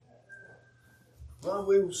Well,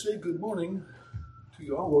 we will say good morning to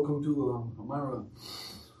you all. Welcome to Elmira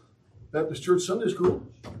Baptist Church Sunday School.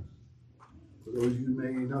 For those of you who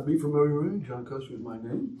may not be familiar with me, John Custer is my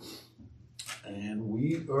name. And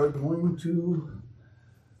we are going to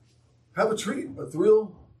have a treat, a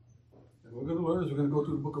thrill. And we're going to learn as we're going to go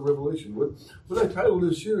through the book of Revelation. What I titled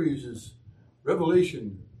this series is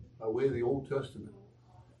Revelation by way of the Old Testament.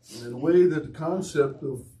 And in a way that the concept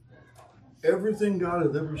of everything God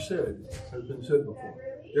has ever said has been said before.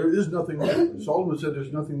 There is nothing new. Solomon said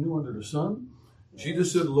there's nothing new under the sun.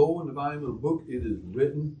 Jesus said, lo, in the volume of the book, it is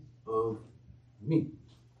written of me.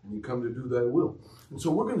 And you come to do thy will. And so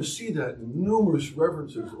we're going to see that in numerous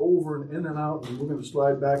references over and in and out. And we're going to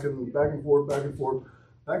slide back and forth,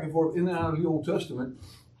 in and out of the Old Testament.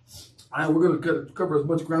 And we're going to cover as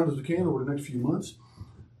much ground as we can over the next few months.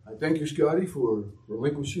 I thank you, Scotty, for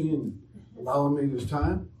relinquishing and allowing me this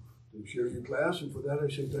time to share your class, and for that I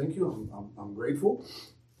say thank you. I'm grateful.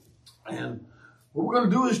 And what we're going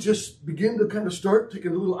to do is just begin to kind of start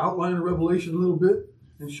taking a little outline of Revelation a little bit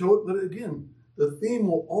and show it. But again, the theme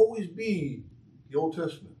will always be the Old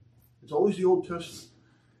Testament. It's always the Old Testament.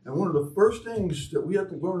 And one of the first things that we have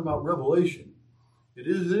to learn about Revelation, it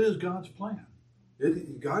is God's plan.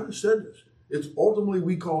 God has said this. It's ultimately,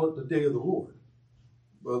 we call it the day of the Lord.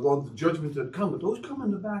 Well, the judgments that come, but those come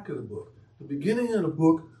in the back of the book. The beginning of the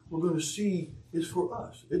book, we're going to see is for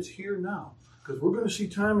us. It's here now. Because we're going to see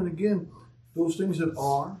time and again those things that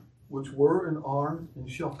are, which were and are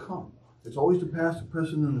and shall come. It's always the past, the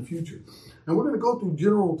present, and the future. And we're going to go through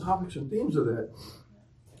general topics and themes of that.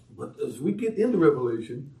 But as we get into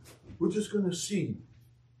Revelation, we're just going to see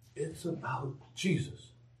it's about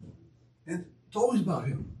Jesus. And it's always about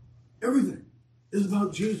Him. Everything is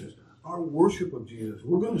about Jesus. Our worship of Jesus.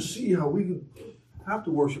 We're going to see how we have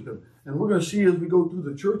to worship Him. And we're going to see as we go through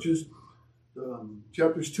the churches,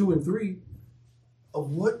 chapters 2 and 3, of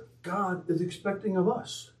what God is expecting of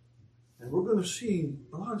us. And we're going to see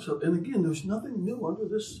a lot of stuff. And again, there's nothing new under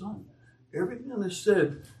this sun. Everything that is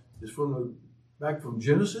said is back from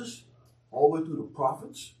Genesis all the way through the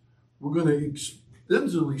prophets. We're going to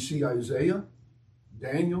extensively see Isaiah,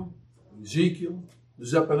 Daniel, Ezekiel,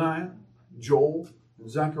 Zephaniah, Joel, and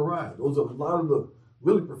Zechariah. Those are a lot of the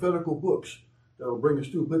really prophetical books that will bring us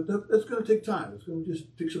through. But that's going to take time. It's going to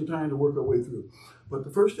just take some time to work our way through. But the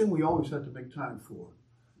first thing we always have to make time for,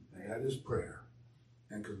 and that is prayer.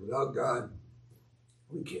 And because without God,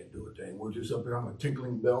 we can't do a thing. We're just up here on a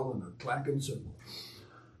tinkling bell and a clacking cymbal.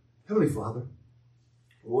 Heavenly Father,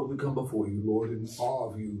 Lord, we come before you, Lord, in awe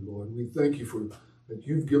of you, Lord. We thank you for that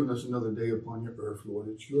you've given us another day upon your earth, Lord.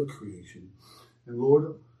 It's your creation. And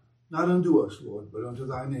Lord, not unto us, Lord, but unto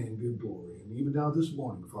thy name give glory. And even now this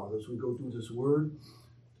morning, Father, as we go through this word,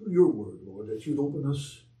 through your word, Lord, that you'd open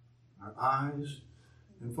us, our eyes.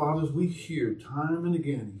 And Father, as we hear time and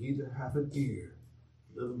again, he that hath an ear,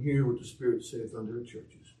 let him hear what the Spirit saith unto the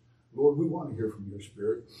churches. Lord, we want to hear from your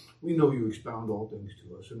Spirit. We know you expound all things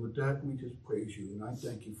to us. And with that, we just praise you. And I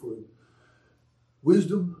thank you for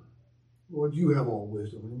wisdom. Lord, you have all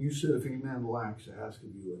wisdom. And you said if any man lacks, to ask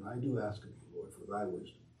of you. And I do ask of you, Lord, for thy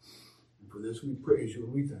wisdom. For this we praise you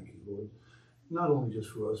and we thank you, Lord, not only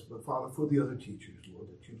just for us, but Father, for the other teachers, Lord,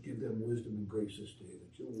 that you'd give them wisdom and grace this day,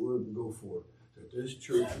 that your word would go forth, that this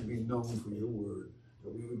church would be known for your word,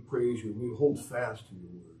 that we would praise you and we would hold fast to your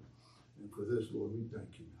word. And for this, Lord, we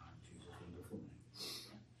thank you now in Jesus' wonderful name.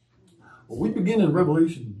 Well, we begin in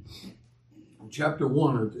Revelation chapter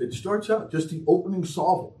 1. It starts out just the opening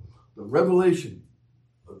salvo, the revelation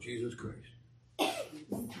of Jesus Christ.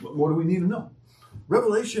 What more do we need to know?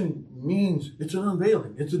 Revelation means it's an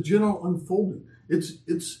unveiling. It's a general unfolding.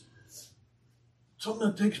 It's something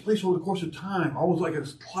that takes place over the course of time, almost like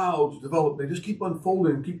as clouds develop. They just keep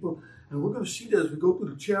unfolding, and we're going to see that as we go through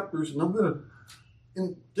the chapters. And I'm going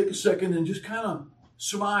to take a second and just kind of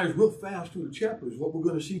surmise real fast through the chapters what we're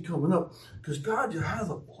going to see coming up, because God just has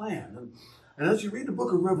a plan. And as you read the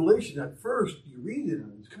book of Revelation, at first you read it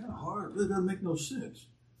and it's kind of hard. It really doesn't make no sense.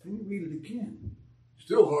 Then you read it again.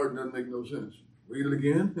 Still hard and doesn't make no sense. Read it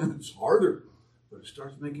again, and it's harder, but it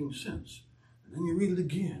starts making sense. And then you read it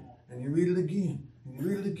again, and you read it again, and you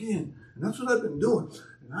read it again. And that's what I've been doing.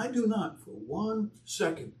 And I do not, for 1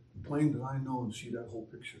 second, claim that I know and see that whole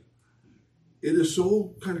picture. It is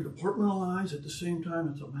so kind of compartmentalized. At the same time,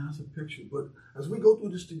 it's a massive picture. But as we go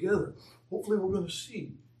through this together, hopefully we're going to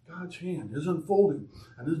see God's hand, his unfolding,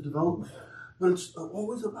 and his development. But it's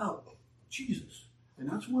always about Jesus. And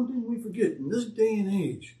that's one thing we forget. In this day and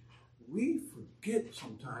age, we forget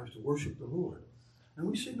sometimes to worship the Lord. And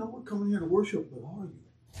we say, no, we're coming here to worship, but are you?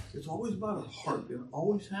 It's always about our heart, and it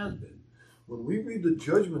always has been. when we read the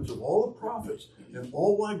judgments of all the prophets and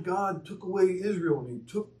all why God took away Israel and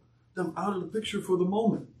he took them out of the picture for the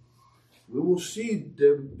moment, we will see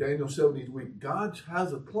Daniel's 70th week. God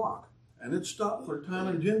has a clock, and it stopped for the time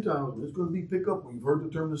of the Gentiles. It's going to be picked up. We've heard the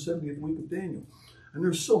term the 70th week of Daniel. And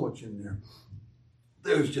there's so much in there.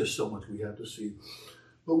 There's just so much we have to see.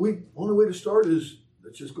 But only way to start is,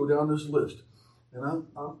 let's just go down this list. And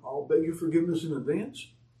I'll beg your forgiveness in advance,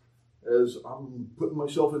 as I'm putting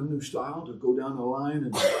myself in a new style to go down the line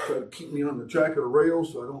and try to keep me on the track of the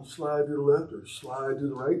rails so I don't slide to the left or slide to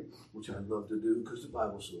the right, which I'd love to do because the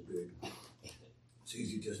Bible's so big. It's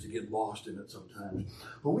easy just to get lost in it sometimes.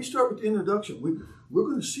 But we start with the introduction. We're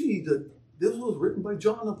going to see that this was written by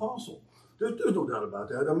John the Apostle. There's no doubt about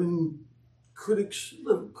that. I mean, critics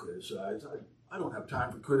let them criticize. I don't have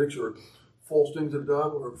time for critics or false things of God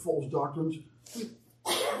or false doctrines.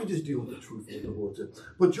 We just deal with the truth of what the Lord said.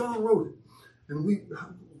 But John wrote it. And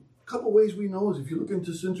a couple ways we know is if you look into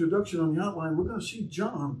this introduction on the outline, we're going to see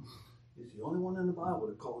John is the only one in the Bible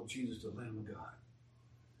that called Jesus the Lamb of God.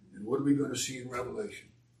 And what are we going to see in Revelation?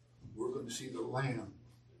 We're going to see the Lamb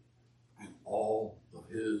and all of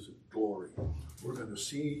his glory. We're going to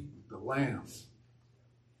see the Lamb.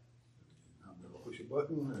 I'm going to push a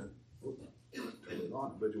button and turn it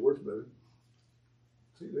on. I bet it works better.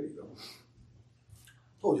 See, there you go.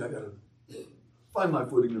 Told you I got to find my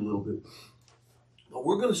footing a little bit. But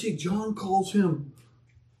we're going to see John calls him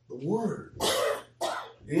the Word.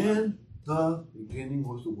 In the beginning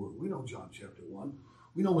was the Word. We know John chapter 1.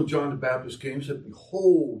 We know when John the Baptist came and said,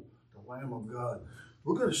 behold, the Lamb of God.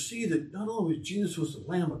 We're going to see that not only was Jesus was the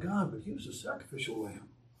Lamb of God, but he was the sacrificial lamb.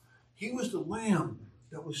 He was the lamb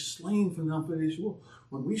that was slain from the foundation of the world.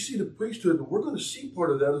 When we see the priesthood, and we're going to see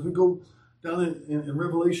part of that as we go down in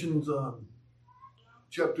Revelations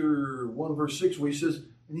chapter 1, verse 6, where he says,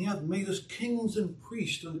 and he hath made us kings and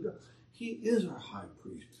priests unto God. He is our high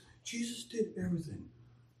priest. Jesus did everything.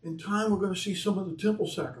 In time, we're going to see some of the temple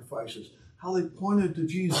sacrifices, how they pointed to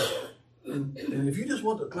Jesus. And if you just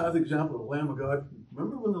want the classic example of the Lamb of God,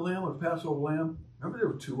 remember when the lamb was Passover lamb? Remember there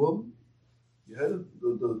were two of them? You had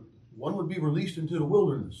the one would be released into the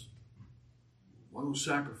wilderness. One was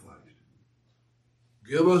sacrificed.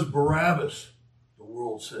 Give us Barabbas, the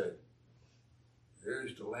world said.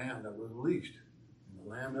 There's the lamb that was released. And the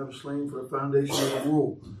lamb that was slain for the foundation of the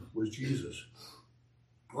world was Jesus.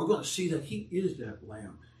 We're going to see that he is that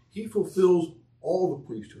lamb. He fulfills all the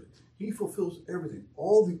priesthood. He fulfills everything.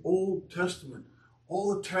 All the Old Testament,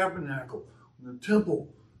 all the tabernacle, the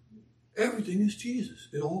temple, everything is Jesus.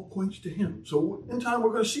 It all points to him. So in time,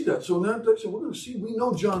 we're going to see that. So in that section, we're going to see, we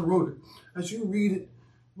know John wrote it. As you read it,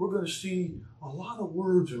 we're going to see a lot of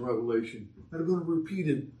words in Revelation that are going to be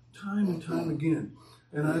repeated time and time again.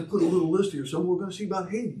 And I put a little list here. Some we're going to see about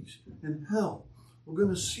Hades and hell. We're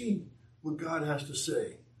going to see what God has to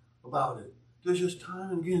say about it. There's just time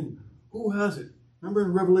and again. Who has it? Remember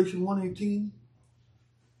in Revelation 1:18?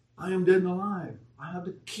 I am dead and alive. I have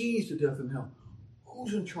the keys to death and hell.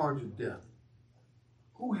 Who's in charge of death?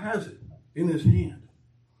 Who has it in his hand?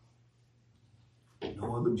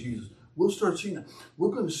 No other than Jesus. We'll start seeing that.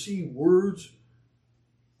 We're going to see words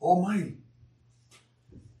Almighty.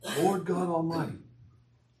 Lord God Almighty.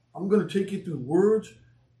 I'm going to take you through words,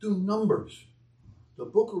 through numbers. The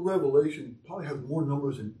book of Revelation probably has more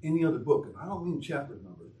numbers than any other book. And I don't mean chapter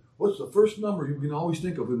numbers. What's the first number you can always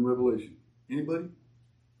think of in Revelation? Anybody?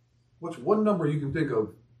 What's one number you can think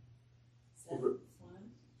of? 7.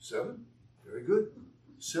 7? Very good.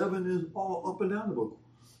 7 is all up and down the book.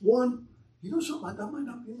 1, you know something like that might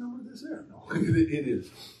not be a number that's there. No, it is.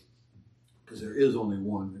 Because there is only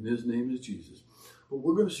one, and his name is Jesus. But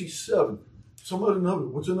we're going to see 7. Some other number.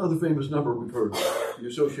 What's another famous number we've heard? You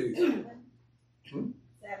associate? 7. 7?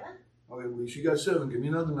 Okay, well, she got 7. Give me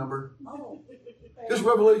another number. Oh. Just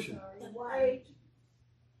Revelation. 8.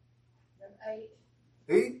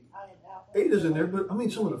 8? 8 is in there, but I mean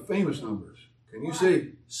some of the famous numbers. Can you say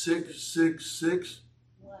 666?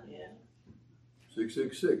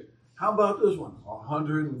 666. How about this one?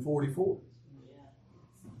 144.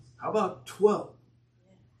 How about 12?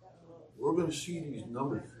 We're going to see these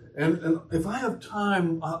numbers. And if I have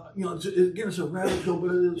time, again, it's a rabbit hole,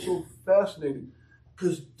 but it is so fascinating.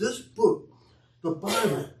 Because this book, the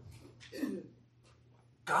Bible,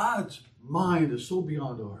 God's mind is so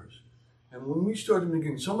beyond ours. And when we started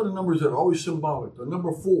thinking, some of the numbers that are always symbolic, the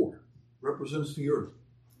number 4 represents the earth.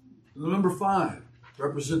 The number 5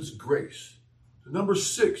 represents grace. The number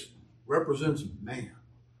 6 represents man.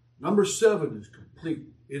 Number 7 is complete.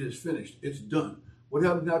 It is finished. It's done. What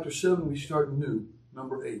happens after 7? We start new.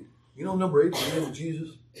 Number 8. You know number 8 is the name of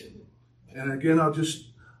Jesus? And again,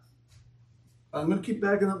 I'm going to keep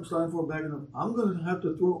backing up and sliding forward, backing up. I'm going to have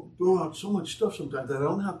to throw out so much stuff sometimes that I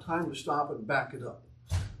don't have time to stop and back it up.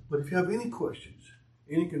 But if you have any questions,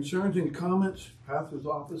 any concerns, any comments, Pastor's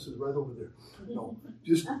office is right over there. No,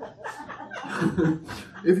 just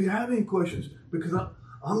if you have any questions, because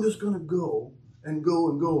I'm just going to go and go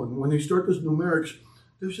and go. And when you start this numerics,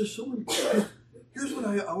 there's just so many. Here's what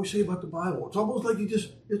I always say about the Bible. It's almost like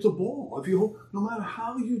it's a ball. If you, no matter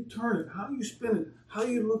how you turn it, how you spin it, how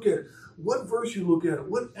you look at it, what verse you look at it,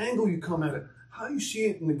 what angle you come at it, how you see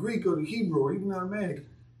it in the Greek or the Hebrew or even Aramaic,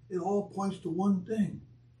 it all points to one thing,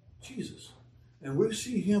 Jesus. And we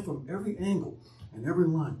see him from every angle and every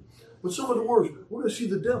line. But some of the words, we're going to see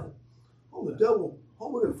the devil. The devil,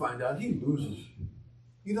 we're going to find out he loses.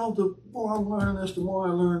 You know, the more I'm learning this, the more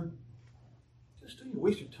I learn. Just don't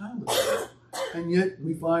waste your time with that. And yet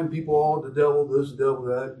we find people, the devil this, the devil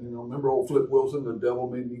that. You know, remember old Flip Wilson, the devil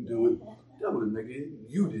made me do it. The devil didn't make it,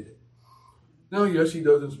 you did it. Now, yes, he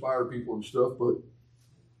does inspire people and stuff, but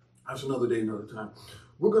that's another day, another time.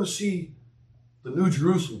 We're going to see the New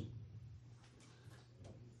Jerusalem.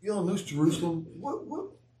 You know, New Jerusalem,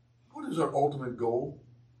 what is our ultimate goal?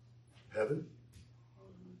 Heaven.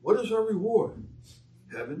 What is our reward?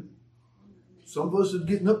 Heaven. Some of us are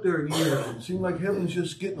getting up there in years and it seems like heaven's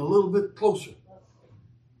just getting a little bit closer.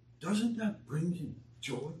 Doesn't that bring you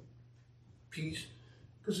joy, peace?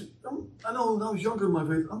 Because I know when I was younger in my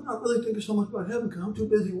faith, I'm not really thinking so much about heaven because I'm too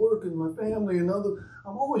busy working, my family and other.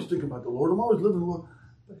 I'm always thinking about the Lord. I'm always living the Lord.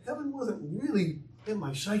 But heaven wasn't really in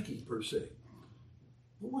my psyche per se.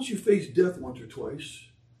 But once you face death once or twice,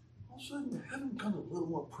 all of a sudden heaven becomes a little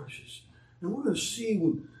more precious. And we're going to see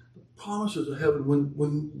when the promises of heaven,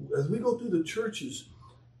 when as we go through the churches,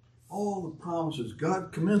 all the promises,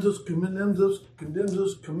 God commends us, condemns us,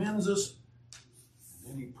 commends us,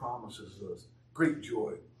 and then he promises us great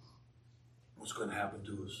joy. What's going to happen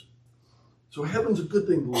to us? So heaven's a good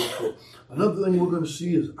thing to look for. Another thing we're going to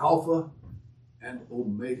see is Alpha and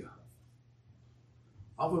Omega.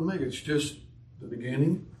 Alpha and Omega, it's just the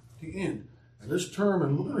beginning, the end. And this term,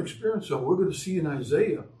 and we're going to experience something, we're going to see in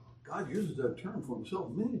Isaiah, God uses that term for himself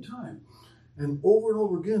many times. And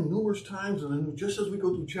over again, numerous times, and then just as we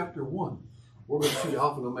go through chapter 1, we're going to see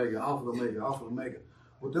Alpha and Omega, Alpha and Omega, Alpha and Omega.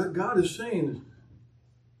 What that God is saying is,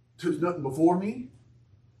 there's nothing before me,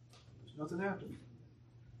 there's nothing after me.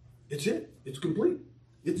 It's it. It's complete.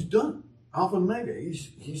 It's done. Alpha and Omega.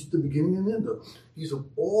 He's the beginning and end of. He's of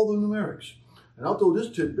all the numerics. And I'll throw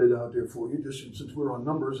this tidbit out there for you, just since we're on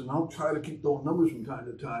numbers, and I'll try to keep throwing numbers from time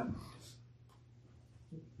to time.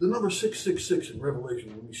 The number 666 in Revelation,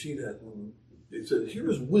 when we see that, it says, here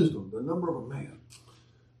is wisdom, the number of a man.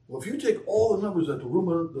 Well, if you take all the numbers that the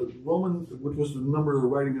Roman, which was the number of the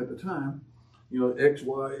writing at the time, you know, X,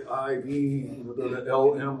 Y, I, V, you know, the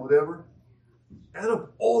L, M, whatever, add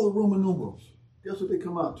up all the Roman numerals. Guess what they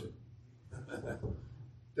come out to?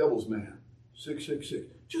 Devil's man, 666.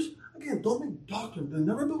 Just, again, don't make doctrine. They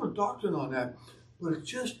never build a doctrine on that, but it's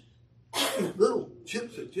just these little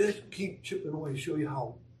chips that just keep chipping away, show you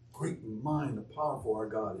how great and mighty and powerful our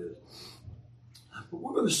God is. But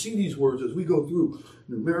we're going to see these words as we go through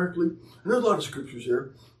numerically. And there's a lot of scriptures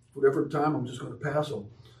here. For the effort of time, I'm just going to pass them.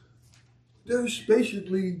 There's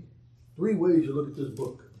basically 3 ways you look at this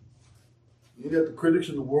book. You got the critics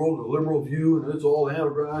in the world, the liberal view, and it's all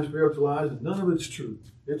analogized, spiritualized, and none of it's true.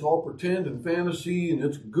 It's all pretend and fantasy, and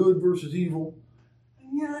it's good versus evil.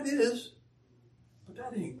 And yeah, it is. But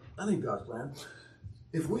that ain't God's plan.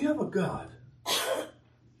 If we have a God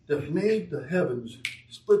that made the heavens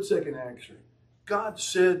split-second action, God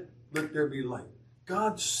said, let there be light.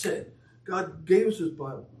 God said. God gave us his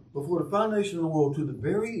Bible before the foundation of the world to the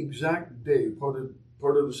very exact day, part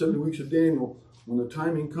of the 70 weeks of Daniel, when the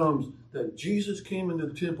timing comes that Jesus came into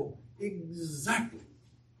the temple exactly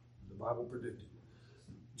as the Bible predicted.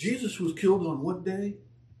 Jesus was killed on what day?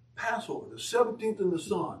 Passover, the 17th in the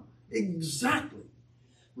sun. Exactly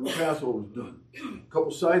when Passover was done. A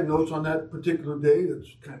couple side notes on that particular day that's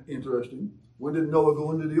kind of interesting. When did Noah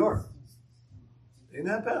go into the ark? They didn't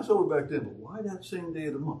have Passover back then, but why that same day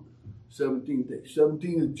of the month? 17th day.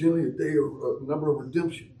 17 is generally a day of a number of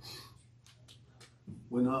redemption.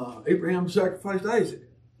 When Abraham sacrificed Isaac,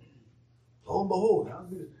 lo and behold,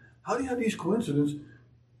 how do you have these coincidences?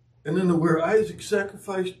 And then where Isaac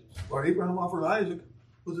sacrificed, or Abraham offered Isaac,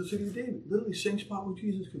 was the city of David. Literally same spot where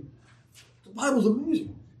Jesus came. The Bible's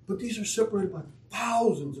amazing, but these are separated by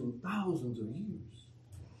thousands and thousands of years.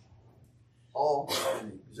 All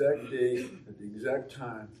on the exact day, at the exact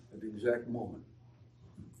time, at the exact moment.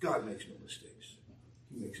 God makes no mistakes.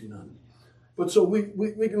 He makes none. But so we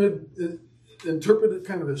can interpret it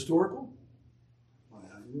kind of historical.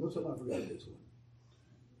 You know something? I forgot this one.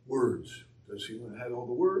 Words. Let's see when it had all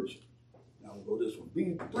the words. Now we'll go this one.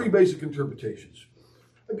 Three basic interpretations.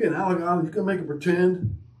 Again, you can make it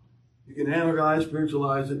pretend. You can analyze,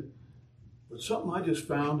 spiritualize it. But something I just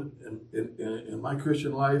found in my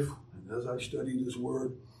Christian life, and as I studied this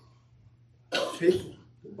word, take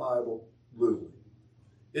the Bible literally.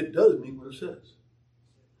 It does mean what it says.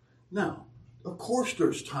 Now, of course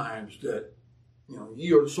there's times that,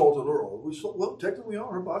 ye are the salt of the world. Well, technically we are.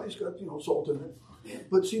 Our body's got, salt in it.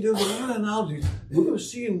 But see, there's a lot of analogies. We're going to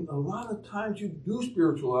see in a lot of times you do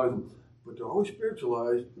spiritualize them, but they're always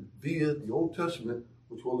spiritualized via the Old Testament,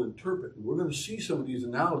 which we'll interpret. And we're going to see some of these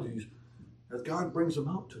analogies as God brings them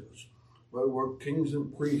out to us. Whether we're kings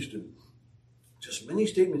and priests and just many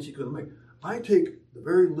statements he could make. I take the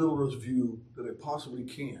very literalist view that I possibly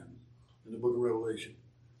can in the book of Revelation.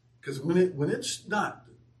 Because when it's not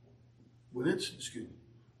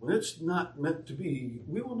meant to be,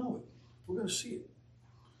 we will know it. We're going to see it.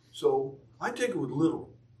 So I take it with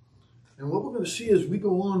literal. And what we're going to see as we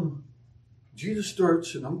go on, Jesus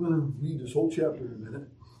starts, and I'm going to read this whole chapter in a minute,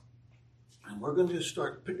 and we're going to just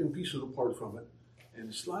start picking pieces apart from it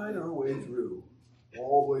and slide our way through,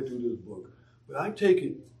 all the way through this book. But I take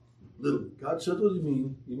it literally. God said what he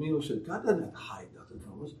mean. He mean what he said. God doesn't hide nothing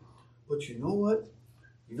from us. But you know what?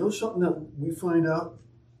 You know something that we find out?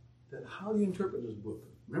 That how do you interpret this book?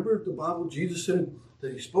 Remember the Bible, Jesus said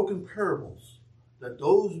that he spoke in parables, that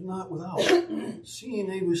those not without, seeing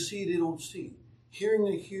they will see, they don't see. Hearing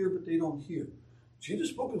they hear, but they don't hear. Jesus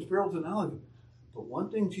spoke in parables and analogy. But one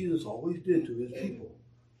thing Jesus always did to his people,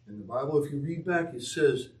 in the Bible, if you read back, it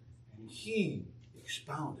says, and he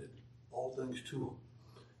expounded all things to them.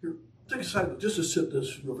 Here, take a side, just to sit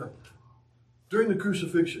this real fast. During the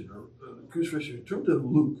crucifixion, turn to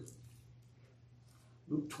Luke.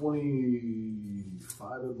 Luke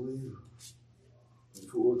 25, I believe.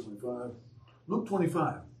 24, 25. Luke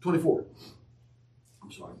 24.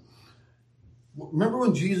 I'm sorry. Remember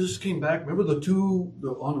when Jesus came back? Remember the two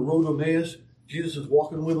on the road to Emmaus? Jesus is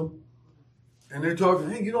walking with them. And they're talking,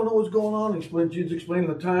 hey, you don't know what's going on? Jesus explaining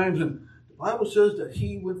the times. And the Bible says that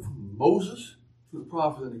he went from Moses to the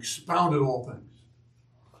prophet and expounded all things.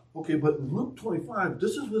 Okay, but in Luke 25,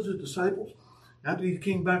 this is with his disciples. After he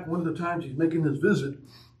came back one of the times he's making his visit.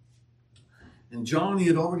 And John, he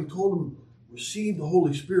had already told him, receive the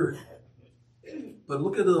Holy Spirit. But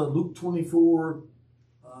look at Luke 24.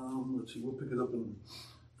 Let's see, we'll pick it up in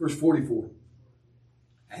verse 44.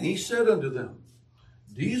 And he said unto them,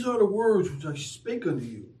 these are the words which I spake unto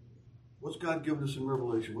you. What's God given us in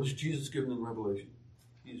Revelation? What's Jesus given in Revelation?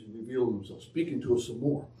 He's revealing himself, speaking to us some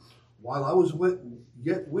more. While I was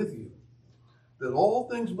yet with you, that all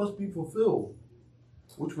things must be fulfilled,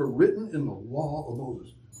 which were written in the law of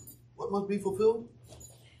Moses. What must be fulfilled?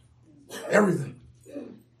 Everything.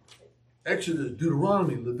 Exodus,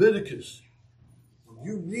 Deuteronomy, Leviticus. When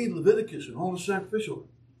you read Leviticus and all the sacrificial,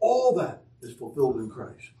 all that is fulfilled in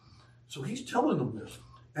Christ. So he's telling them this.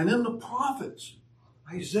 And in the prophets,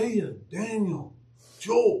 Isaiah, Daniel,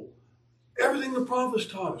 Joel, everything the prophets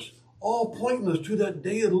taught us, all pointing us to that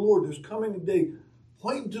day of the Lord. There's coming a day,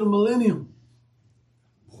 pointing to the millennium,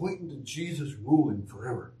 pointing to Jesus ruling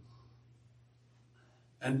forever.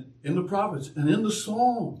 And in the prophets and in the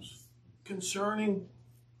Psalms concerning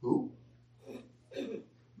who?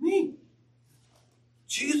 Me.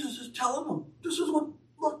 Jesus is telling them, this is what,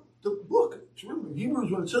 look, the book. Remember,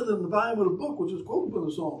 Hebrews, when it says in the Bible, the book, which is quoted from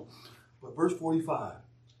the Psalm. But verse 45,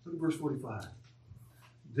 look at verse 45.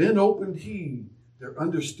 Then opened he their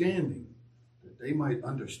understanding, that they might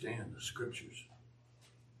understand the scriptures.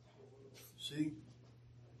 See?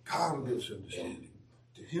 God will give us understanding.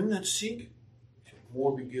 To him that seek, shall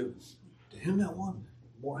more be given. To him that want,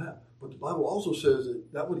 more have. But the Bible also says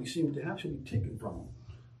that what he seems to have should be taken from him.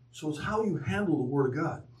 So it's how you handle the Word of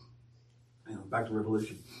God. Back to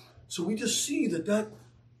Revelation. So we just see that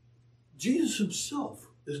Jesus himself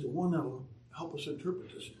is the one that will help us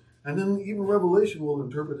interpret this. And then even Revelation will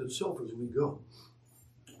interpret itself as we go.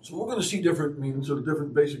 So we're going to see different meanings or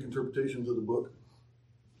different basic interpretations of the book.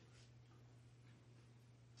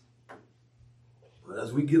 But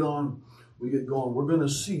as we get going, we're going to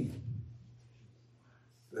see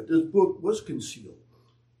that this book was concealed.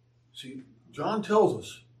 See, John tells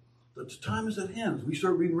us that the time is at hand. As we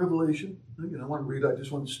start reading Revelation, again, I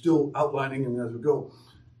just want to still outlining them as we go.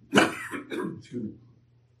 Excuse me.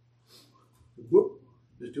 The book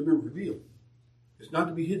is to be revealed. It's not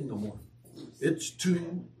to be hidden no more. It's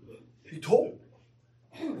to be told.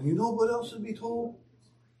 And you know what else is to be told?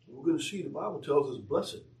 We're going to see the Bible tells us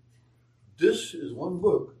blessed. This is one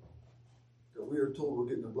book that we are told we're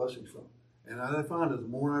getting the blessings from. And as I find it, the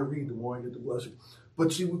more I read, the more I get the blessing.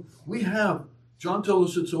 But see, we have John tells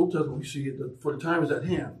us it's Old Testament. We see it that for the time is at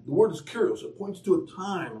hand. The word is curious. It points to a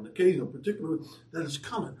time, an occasion, in particular that is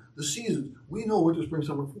coming. The seasons. We know winter, spring,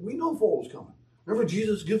 summer. We know fall is coming. Remember,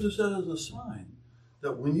 Jesus gives us that as a sign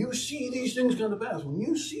that when you see these things come to pass, when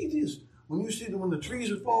you see this, when you see that when the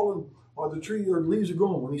trees are falling or the tree or the leaves are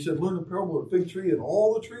growing, when he said, learn the parable of the fig tree and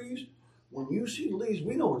all the trees, when you see the leaves,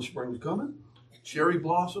 we know when spring's coming. Cherry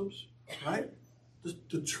blossoms, right?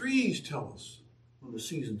 The trees tell us when the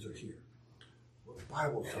seasons are here. The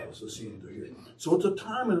Bible tells us the seasons are here. So it's a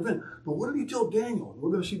time and event. But what did he tell Daniel? We're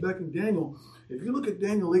going to see back in Daniel. If you look at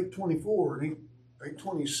Daniel 8:24 and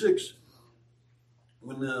 8:26,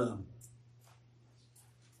 when the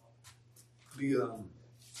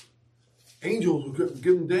angels were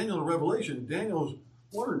giving Daniel a revelation, Daniel's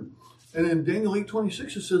wondering. And in Daniel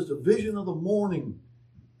 8:26 it says the vision of the morning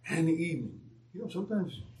and the evening. You know,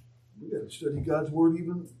 sometimes we got to study God's word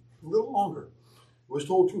even a little longer. It was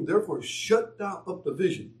told true. Therefore, shut thou up the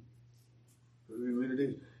vision.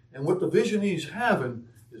 And what the vision he's having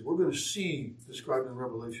is we're going to see described in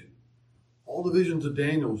Revelation. All the visions of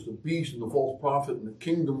Daniel's, the beast and the false prophet and the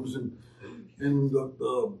kingdoms and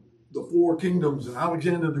the four kingdoms and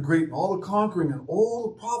Alexander the Great and all the conquering and all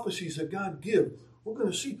the prophecies that God give, we're going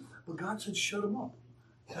to see. But God said, shut them up.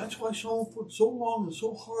 That's why for so long and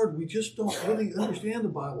so hard we just don't really understand the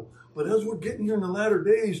Bible. But as we're getting here in the latter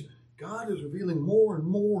days, God is revealing more and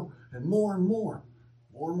more and more and more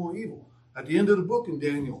and more evil. At the end of the book in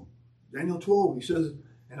Daniel 12, he says,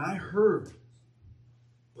 and I heard,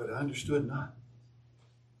 but I understood not.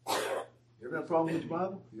 You ever have a problem with the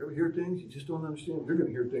Bible? You ever hear things you just don't understand? You're going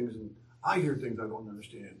to hear things, and I hear things I don't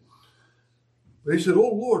understand. But he said, oh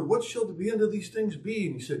Lord, what shall the end of these things be?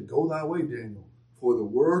 And he said, go thy way, Daniel, for the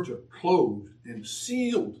words are closed and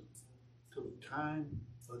sealed till the time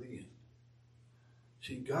of the end.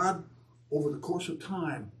 See, God, over the course of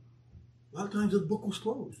time, a lot of times the book was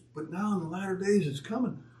closed. But now in the latter days it's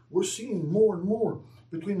coming. We're seeing more and more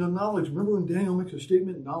between the knowledge. Remember when Daniel makes a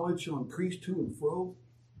statement, knowledge shall increase to and fro?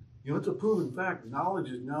 You know, it's a proven fact. Knowledge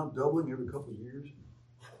is now doubling every couple of years.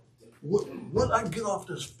 What I get off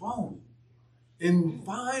this phone in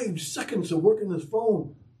 5 seconds of working this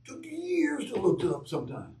phone took years to look it up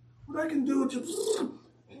sometimes. What I can do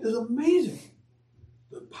is amazing.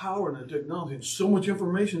 The power and the technology and so much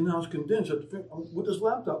information now is condensed. With this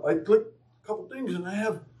laptop, I click a couple things and I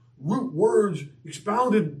have root words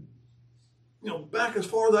expounded, back as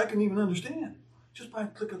far as I can even understand, just by a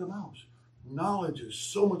click of the mouse. Knowledge is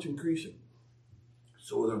so much increasing.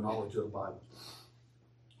 So is our knowledge of the Bible.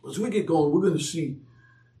 As we get going, we're going to see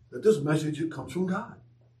that this message, it comes from God.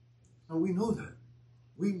 And we know that.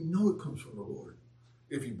 We know it comes from the Lord.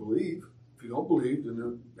 If you believe. If you don't believe, then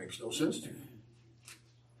it makes no sense to you.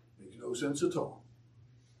 Makes no sense at all.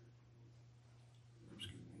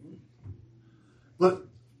 But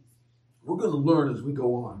we're going to learn as we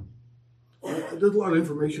go on. There's a lot of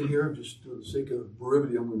information here. Just for the sake of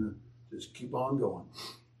brevity, I'm going to just keep on going.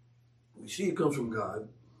 We see it comes from God.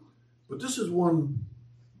 But this is one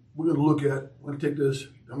we're going to look at. We're going to take this,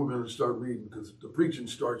 and we're going to start reading, because the preaching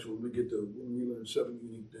starts when we learn 7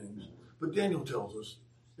 unique things. But Daniel tells us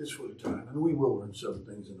it's for the time, and we will learn 7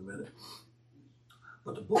 things in a minute.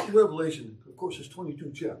 But the book of Revelation, of course, is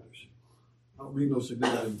 22 chapters. I don't read no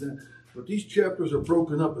significant then. But these chapters are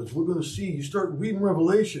broken up. As we're going to see, you start reading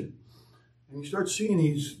Revelation, and you start seeing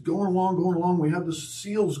he's going along. We have the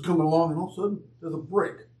seals coming along, and all of a sudden, there's a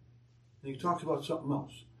break. And he talks about something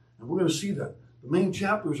else. And we're going to see that. The main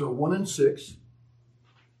chapters are 1 and 6.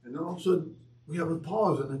 And then all of a sudden, we have a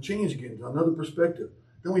pause and a change again to another perspective.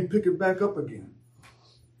 Then we pick it back up again.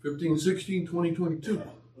 15, 16, 20, 22.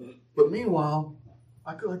 But meanwhile,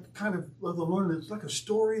 I could kind of learn it's like a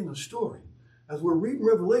story in a story. As we're reading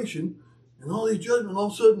Revelation and all these judgments, all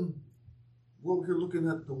of a sudden, we're here looking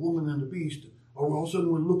at the woman and the beast. Or all of a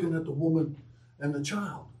sudden, we're looking at the woman and the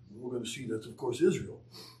child. And we're going to see that's, of course, Israel.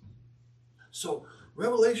 So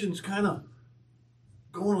Revelation's kind of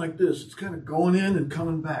going like this. It's kind of going in and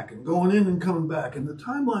coming back and going in and coming back. And the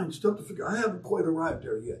timeline's tough to figure. I haven't quite arrived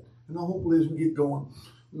there yet. And hopefully as we get going,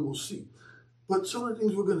 we will see. But some of the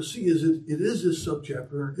things we're going to see is it is this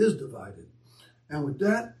subchapter. It is divided. And with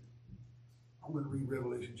that, I'm going to read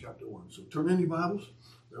Revelation chapter 1. So turn in your Bibles,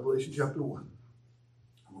 Revelation chapter 1.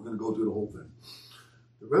 And we're going to go through the whole thing.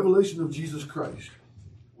 The revelation of Jesus Christ,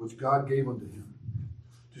 which God gave unto him,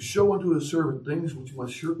 to show unto his servant things which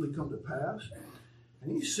must shortly come to pass.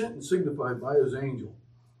 And he sent and signified by his angel,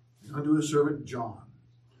 and unto his servant John,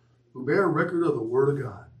 who bare record of the word of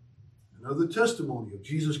God, and of the testimony of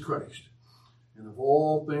Jesus Christ, and of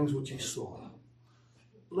all things which he saw.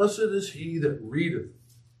 Blessed is he that readeth.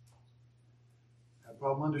 Have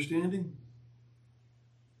problem understanding?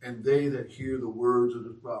 and they that hear the words of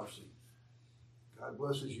this prophecy. God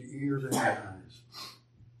blesses your ears and your eyes.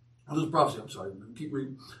 Of this prophecy, I'm sorry, keep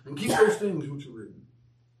reading. And keep those things which are written,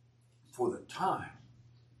 for the time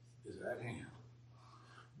is at hand.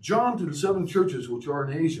 John to the 7 churches which are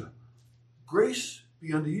in Asia, grace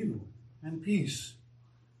be unto you, and peace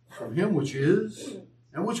from him which is,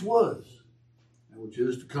 and which was, and which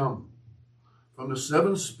is to come, from the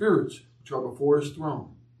 7 spirits which are before his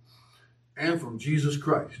throne, and from Jesus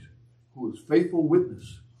Christ, who is faithful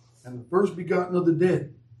witness, and the first begotten of the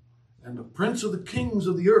dead, and the prince of the kings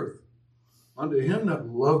of the earth, unto him that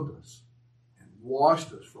loved us, and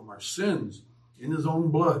washed us from our sins in his own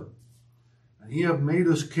blood. And he hath made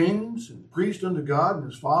us kings and priests unto God and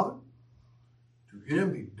his Father. To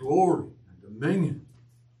him be glory and dominion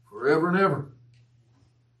forever and ever.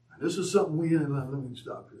 And this is something let me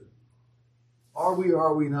stop here.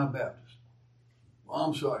 Are we not Baptist? Well,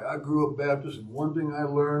 I'm sorry, I grew up Baptist, and one thing I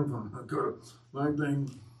learned from my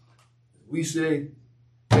thing, we say,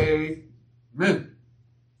 amen.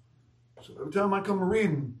 So every time I come to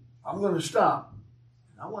reading, I'm going to stop.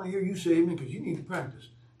 And I want to hear you say amen, because you need to practice.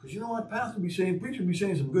 Because you know what? Pastor be saying, preacher be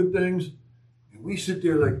saying some good things, and we sit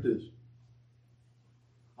there like this.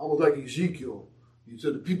 Almost like Ezekiel. He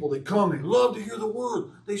said the people, they come, they love to hear the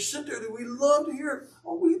word. They sit there, we love to hear it.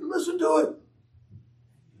 Oh, we listen to it.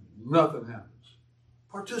 Nothing happens.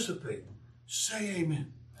 Participate. Say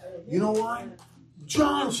amen. You know why?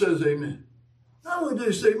 John says amen. Not only did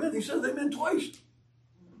he say amen, he says amen twice.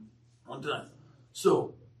 One time.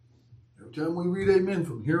 So, every time we read amen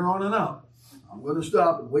from here on and out, I'm going to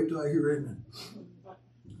stop and wait till I hear amen.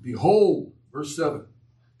 Behold, verse 7.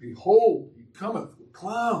 Behold, he cometh with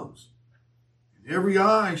clouds, and every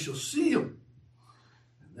eye shall see him.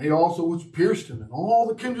 And they also which pierced him, and all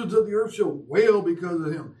the kindreds of the earth shall wail because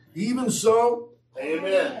of him. Even so,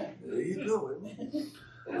 amen. There you go. Amen.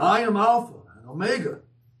 I am Alpha and Omega,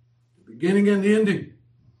 the beginning and the ending,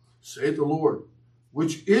 saith the Lord,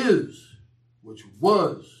 which is, which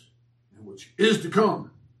was, and which is to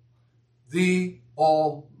come, the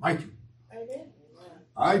Almighty.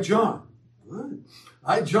 I, John,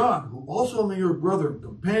 who also am your brother and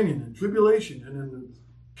companion in tribulation and in the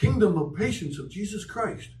kingdom of patience of Jesus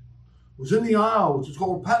Christ, was in the isle which is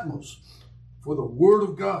called Patmos, for the word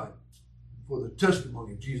of God, for the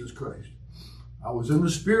testimony of Jesus Christ. I was in the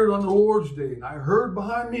Spirit on the Lord's day, and I heard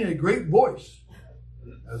behind me a great voice,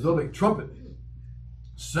 as of a trumpet,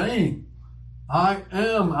 saying, I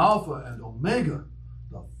am Alpha and Omega,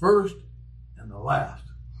 the first and the last.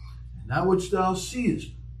 And that which thou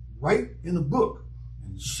seest, write in a book,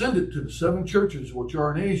 and send it to the 7 churches which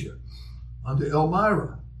are in Asia, unto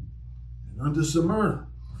Elmira, and unto Smyrna,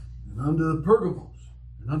 and unto Pergamos,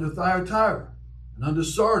 and unto Thyatira, and unto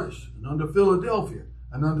Sardis, and unto Philadelphia,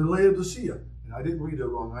 and unto Laodicea. And I didn't read that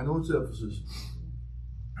wrong. I know it's Ephesus.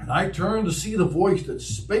 And I turned to see the voice that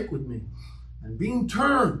spake with me. And being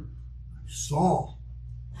turned, I saw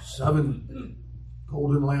 7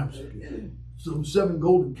 golden lamps, 7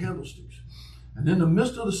 golden candlesticks. And in the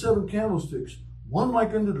midst of the 7 candlesticks, one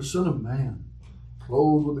like unto the Son of Man,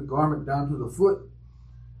 clothed with a garment down to the foot,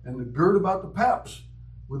 and the girt about the paps,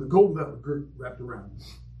 with a gold girt wrapped around him.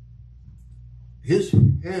 His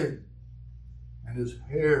head and his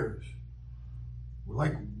hairs were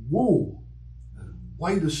like wool, as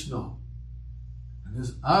white as snow, and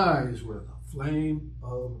his eyes were the flame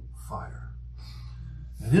of fire,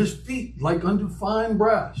 and his feet like unto fine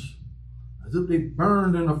brass, as if they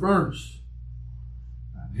burned in a furnace,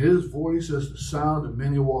 and his voice as the sound of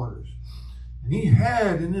many waters. And he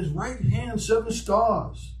had in his right hand 7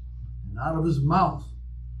 stars, and out of his mouth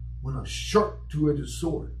went a sharp 2-edged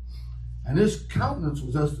sword, and his countenance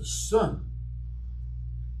was as the sun,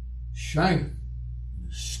 shineth in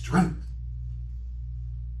his strength.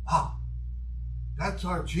 Wow, that's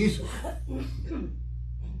our Jesus.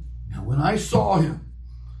 And when I saw him,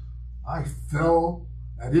 I fell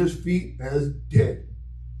at his feet as dead.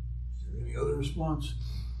 Is there any other response?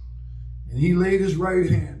 And he laid his right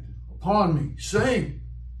hand upon me, saying,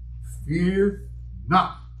 Fear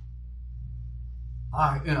not.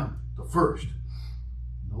 I am the first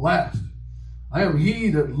and the last. I am he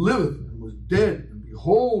that liveth and was dead, and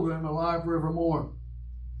behold, I am alive forevermore.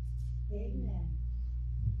 Amen.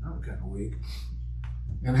 I'm kind of weak.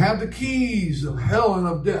 And have the keys of hell and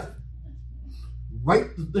of death.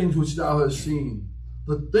 Write the things which thou hast seen,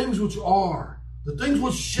 the things which are, the things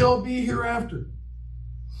which shall be hereafter.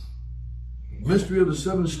 The mystery of the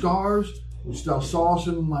 7 stars, which thou sawest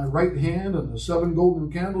in my right hand, and the 7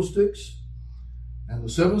 golden candlesticks. And the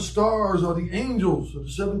 7 stars are the angels of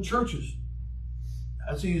the 7 churches.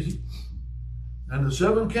 That's easy. And the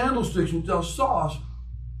 7 candlesticks which thou sawest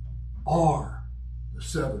are the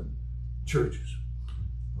seven churches.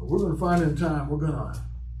 We're going to find in time, we're going to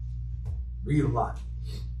read a lot.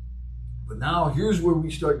 But now here's where we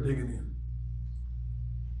start digging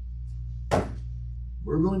in.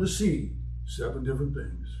 We're going to see seven different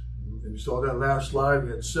things. And you saw that last slide. We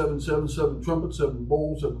had seven trumpets, seven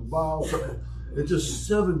bowls, seven vials. It's just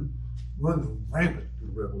seven running rampant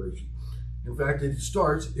through Revelation. In fact, it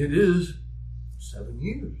is 7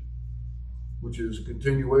 years, which is a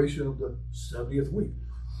continuation of the 70th week.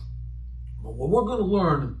 But what we're going to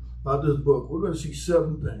learn about this book, we're going to see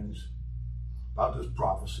 7 things about this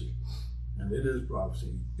prophecy. And it is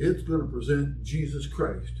prophecy. It's going to present Jesus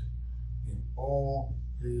Christ in all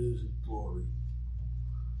his glory.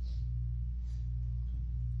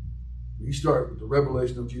 We start with the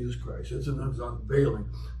revelation of Jesus Christ. It's an unveiling.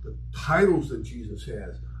 The titles that Jesus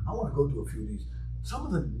has. I want to go through a few of these. Some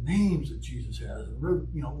of the names that Jesus has.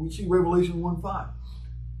 We see Revelation 1:5.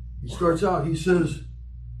 He starts out, he says,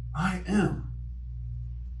 I am,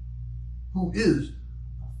 who is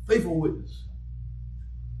a faithful witness.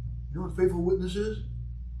 You know what a faithful witness is?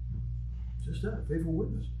 Just that, a faithful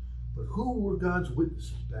witness. But who were God's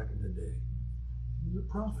witnesses back in the day? The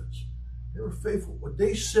prophets. They were faithful. What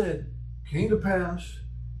they said came to pass.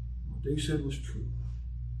 What they said was true.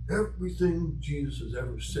 Everything Jesus has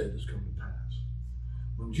ever said has come to pass.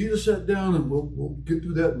 When Jesus sat down, and we'll get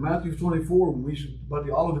through that in Matthew 24, when we about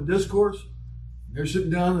the Olivet Discourse, they're sitting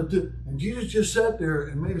down, and Jesus just sat there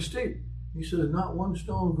and made a statement. He said, not one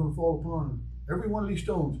stone is going to fall upon every one of these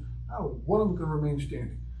stones. Not one of them can remain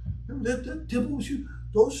standing. Remember that temple was huge?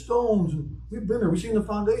 Those stones, and we've been there, we've seen the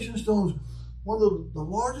foundation stones. One of the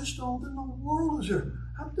largest stones in the world is there.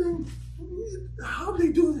 How did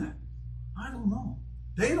they do that? I don't know.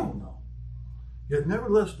 They don't know. Yet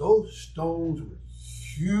nevertheless, those stones were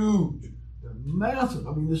huge. They're massive.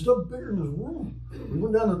 I mean, they're stuff bigger than this room. We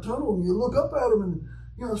went down the tunnel and you look up at them,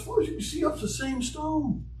 and as far as you can see, it's the same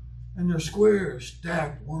stone. And they're square,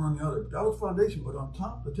 stacked one on the other. That was foundation. But on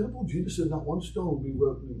top of the temple, Jesus said not one stone would be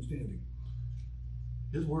left standing.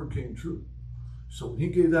 His word came true. So when he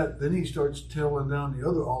gave that, then he starts telling down the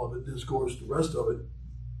other Olivet Discourse, the rest of it,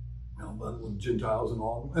 with Gentiles and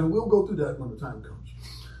all. And we'll go through that when the time comes.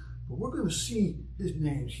 But we're going to see his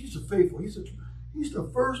names. He's the faithful. He's the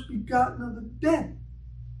first begotten of the dead.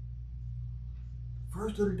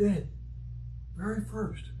 First of the dead. Very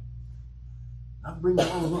first. That brings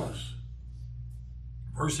all of us.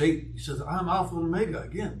 Verse 8, he says, I'm Alpha and Omega,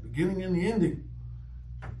 again, beginning and the ending.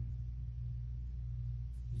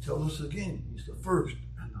 He tells us again, he's the first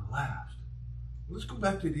and the last. Let's go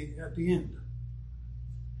back to at the end.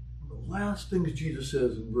 The last things Jesus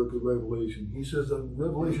says in the book of Revelation, he says in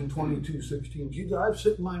Revelation 22:16, Jesus, I've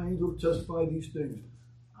sent mine angel to testify these things.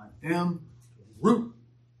 I am the root,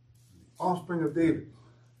 the offspring of David.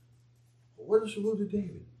 But what is the root of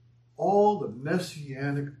David? All the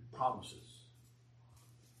messianic promises.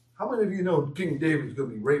 How many of you know King David is going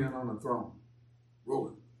to be reigning on the throne?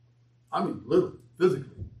 Ruling. I mean, literally,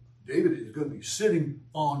 physically. David is going to be sitting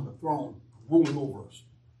on the throne, ruling over us.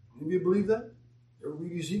 Any of you believe that? Ever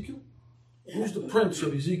read Ezekiel? Who's the prince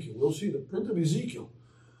of Ezekiel? We'll see the prince of Ezekiel.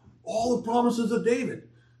 All the promises of David.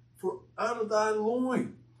 For out of thy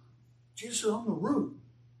loin. Jesus said, I'm the root.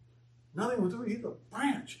 Nothing with the root. He's a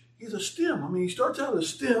branch. He's a stem. I mean, he starts out as a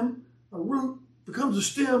stem, a root, becomes a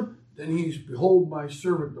stem, then he's, behold my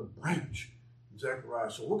servant, the branch. In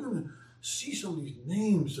Zechariah. So we're going to see some of these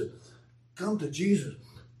names that come to Jesus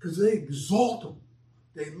because they exalt him.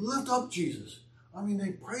 They lift up Jesus. I mean,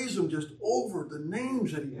 they praise him just over the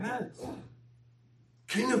names that he had.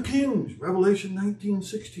 King of Kings, Revelation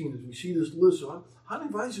 19:16, as we see this list. So I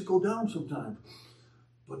advise you to go down sometimes.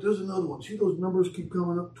 But there's another one. See those numbers keep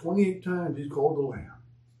coming up? 28 times he's called the Lamb.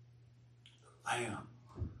 The Lamb.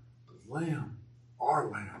 The Lamb. Our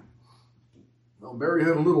Lamb. Well, Mary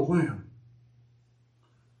had a little lamb.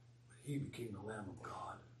 But he became the Lamb of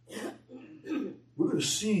God. We're going to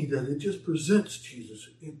see that it just presents Jesus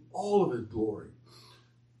in all of his glory.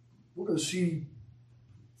 We're going to see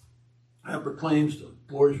how it proclaims the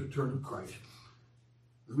glorious return of Christ.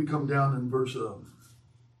 As we come down in verse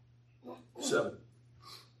 7.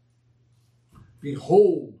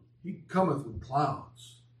 Behold, he cometh with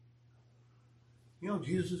clouds. You know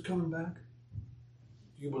Jesus is coming back?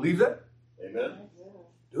 Do you believe that? Amen.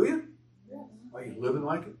 Do you? Yes. Are you living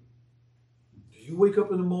like it? Do you wake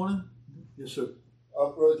up in the morning? Yes, sir.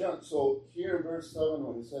 Brother John, so here in verse 7,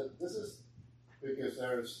 when he says, this is because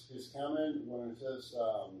there's his comment when it says,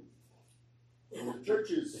 in the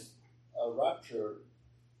church's rapture,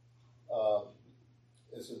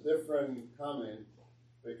 it's a different comment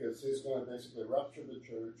because he's going to basically rapture the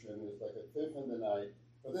church and it's like a thief in the night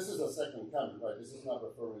But this is the second coming, right? This is not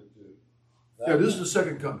referring to that. Yeah, this is the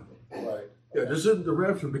second coming. Right. Yeah, this isn't the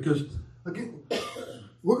rapture because, again,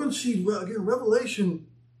 we're going to see, again, Revelation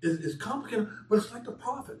is complicated, but it's like the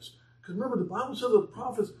prophets. Because remember, the Bible says the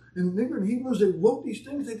prophets, and in Hebrews, they wrote these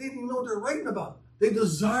things, they didn't even know what they're writing about. They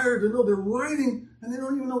desire to know they're writing, and they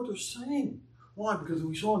don't even know what they're saying. Why? Because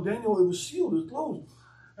we saw in Daniel, it was sealed, it was closed.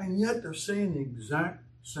 And yet they're saying the exact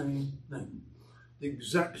same thing. The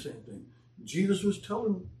exact same thing. Jesus was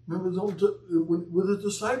telling, remember, with his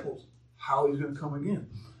disciples, how he's going to come again.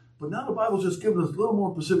 But now the Bible's just giving us a little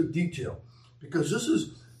more specific detail. Because this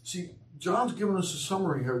is, see, John's giving us a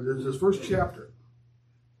summary here. There's this first chapter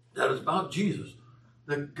that is about Jesus,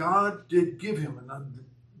 that God did give him. And I'd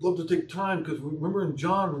love to take time, because remember in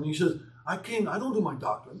John when he says, I don't do my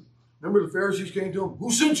doctrine. Remember the Pharisees came to him,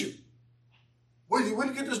 who sent you? Where did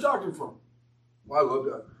you get this doctrine from? Well, I love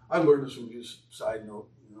that. I learned this from just side note,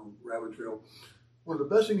 rabbit trail. One of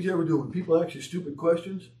the best things you ever do when people ask you stupid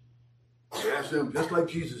questions, you ask them just like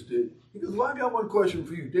Jesus did. He goes, well, I got one question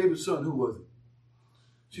for you. David's son, who was it?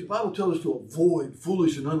 See, the Bible tells us to avoid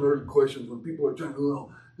foolish and unlearned questions when people are trying to,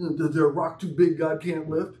 is there a rock too big God can't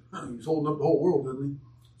lift? He's holding up the whole world, isn't he?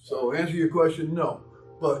 So answer your question, no.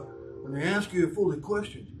 But when they ask you a foolish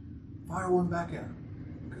question, fire one back at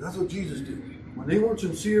them. Because that's what Jesus did. When they weren't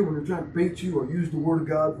sincere, when they're trying to bait you or use the word of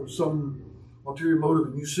God for some ulterior motive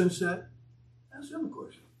and you sense that, ask them a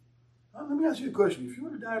question. Let me ask you a question. If you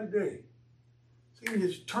were to die today, see, you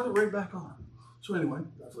just turn it right back on. So anyway,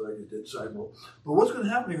 that's what I just did, side note. But what's going to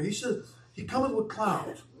happen here? He says, he cometh with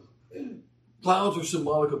clouds. Clouds are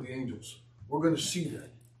symbolic of the angels. We're going to see that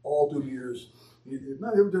all through the years.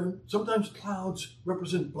 Not every time. Sometimes clouds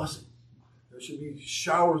represent blessing. There should be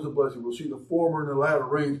showers of blessing. We'll see the former and the latter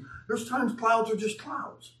rains. There's times clouds are just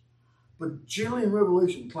clouds. But generally in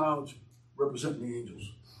Revelation, clouds represent the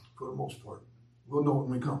angels for the most part. We'll know when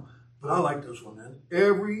we come. But I like this one, man.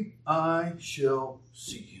 Every eye shall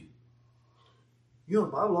see him. You know,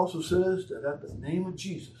 the Bible also says that at the name of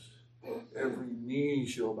Jesus, every knee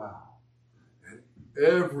shall bow. And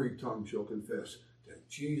every tongue shall confess that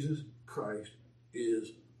Jesus Christ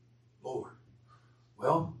is Lord.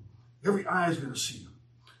 Well, every eye is going to see him.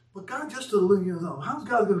 But God, just to let you know, how's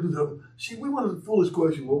God going to do that? See, we want a foolish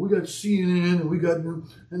question. Well, we got CNN and we got,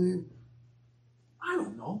 and I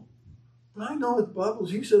don't know. But I know the Bible,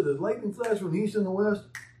 he said, the lightning flash from the east and the west,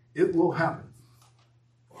 it will happen.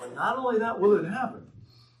 And not only that will it happen,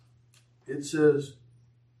 it says,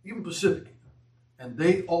 even Pacific, and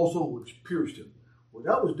they also which pierced him. Well,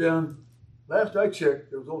 that was down, last I checked,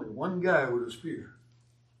 there was only one guy with a spear.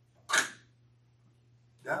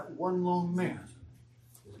 That one lone man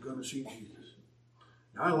is going to see Jesus.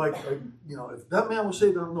 Now, if that man was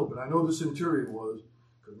saved, I don't know, but I know the centurion was.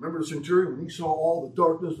 Because remember the centurion, when he saw all the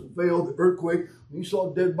darkness, the veil, the earthquake, when he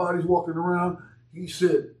saw dead bodies walking around, he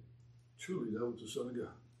said, truly, that was the Son of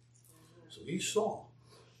God. So he saw.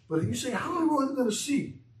 But you say, how are we really going to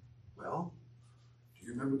see? Well, do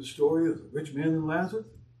you remember the story of the rich man and Lazarus?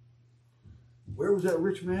 Where was that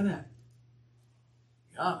rich man at?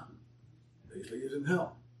 Yeah, basically he's in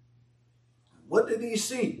hell. What did he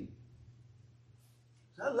see?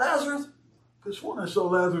 Is that Lazarus? Because when I saw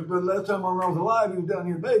Lazarus, but last time I was alive, he was down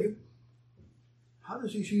here begging. How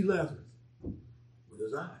does he see Lazarus? With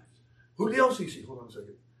his eyes. Who else did he see? Hold on a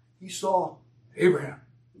second. He saw Abraham.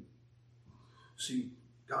 See,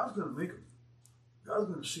 God's going to make him. God's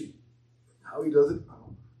going to see. How he does it, I don't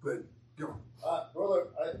know. But, go on. Brother,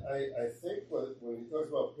 I think when he talks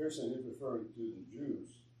about piercing, he's referring to the Jews.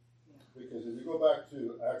 Because if you go back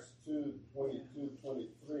to Acts 2, 22,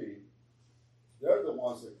 23, they're the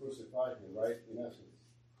ones that crucified him, right? In essence.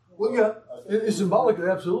 Well, yeah, it's symbolically,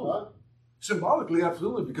 absolutely. Huh? Symbolically,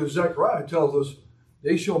 absolutely, because Zechariah tells us,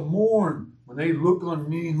 they shall mourn when they look on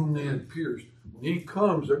me whom they had pierced. When he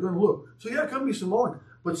comes, they're going to look. So yeah, it can be symbolic.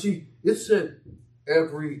 But see, it said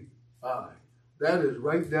every eye. That is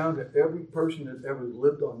right down to every person that ever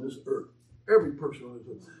lived on this earth. Every person on this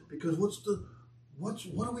earth. Because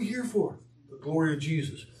what are we here for? The glory of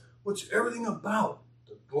Jesus. What's everything about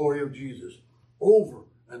the glory of Jesus? Over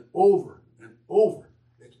and over and over.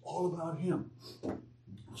 It's all about him.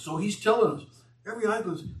 So he's telling us, every eye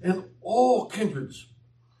goes, and all kindreds.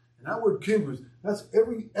 And that word kindreds, that's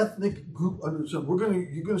every ethnic group under the sun.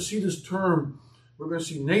 You're going to see this term. We're going to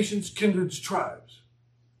see nations, kindreds, tribes.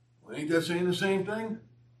 Well, ain't that saying the same thing?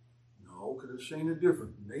 No, because it's saying it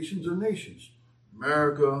different. Nations are nations.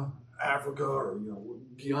 America, Africa, or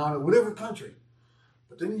Guyana, whatever country.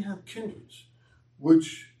 But then you have kindreds,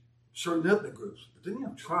 which certain ethnic groups. But then you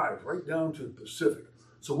have tribes right down to the Pacific.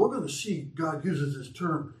 So we're going to see God uses this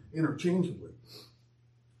term interchangeably.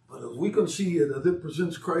 But as we can see it, as it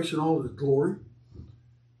presents Christ in all his glory,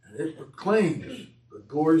 and it proclaims the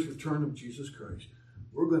glorious return of Jesus Christ,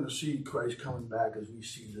 we're going to see Christ coming back as we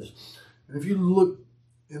see this. And if you look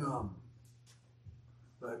in, I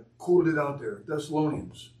quoted it out there,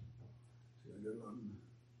 Thessalonians.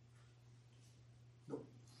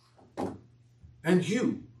 And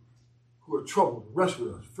you who are troubled, rest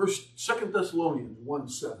with us. 2 Thessalonians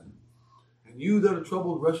 1:7. And you that are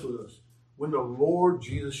troubled, rest with us, when the Lord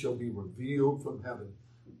Jesus shall be revealed from heaven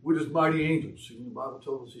with his mighty angels. See, the Bible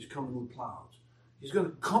tells us he's coming with clouds. He's going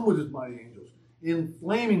to come with his mighty angels in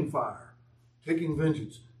flaming fire, taking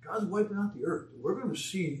vengeance. God's wiping out the earth. We're going to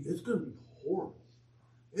see, it's going to be horrible.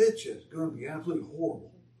 It's just going to be absolutely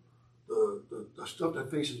horrible, the stuff that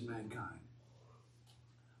faces mankind.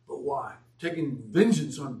 But why? Taking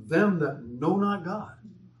vengeance on them that know not God.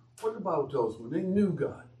 What the Bible tells us, when they knew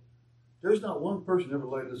God, there's not one person ever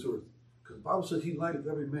lighted this earth. Because the Bible says he lighteth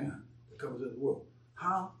every man that comes into the world.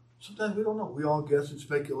 How? Sometimes we don't know. We all guess and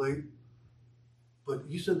speculate. But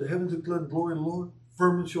he said the heavens declare the glory of the Lord.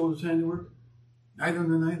 Firmament shows his handiwork. Night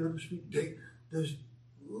unto night, so to speak. Day. There's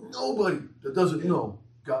nobody that doesn't know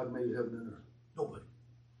God made heaven and earth. Nobody.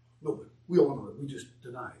 Nobody. We all know it. We just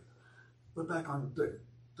deny it. But back on the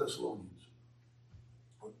Thessalonians.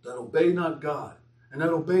 That obey not God. And that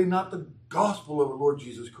obey not the gospel of our Lord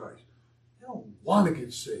Jesus Christ. They don't want to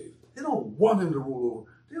get saved. They don't want him to rule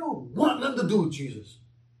over. They don't want nothing to do with Jesus.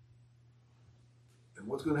 And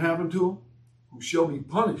what's going to happen to them? Who shall be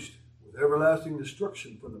punished with everlasting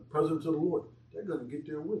destruction from the presence of the Lord. They're going to get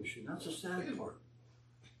their wish. And that's the sad part.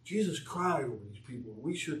 Jesus cried over these people.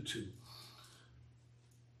 We should too.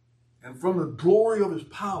 And from the glory of his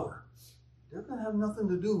power, they're going to have nothing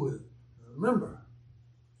to do with it. Remember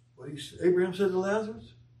what Abraham said to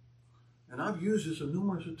Lazarus? And I've used this a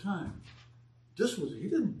numerous of times. He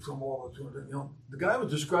didn't come all the time. The guy was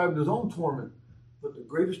describing his own torment. But the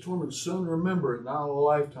greatest torment, son, remember, in now a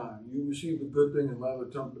lifetime, you received a good thing and life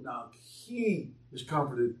of tongue, but now he is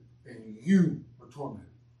comforted and you are tormented.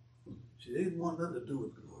 See, they didn't want nothing to do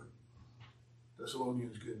with the Lord.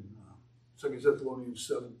 Thessalonians, 2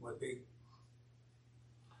 Thessalonians 7:8.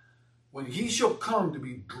 When he shall come to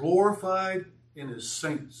be glorified in his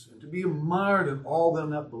saints and to be admired in all them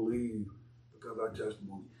that believe because of our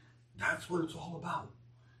testimony. That's what it's all about.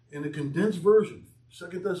 In the condensed version,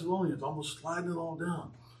 2 Thessalonians, almost sliding it all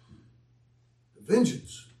down. The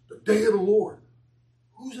vengeance, the day of the Lord.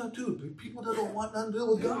 Who's that to? The people that don't want nothing to do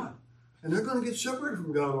with God. And they're going to get separated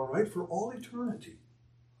from God, all right, for all eternity.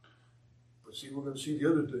 But see, we're going to see the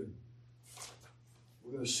other thing.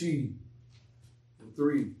 We're going to see in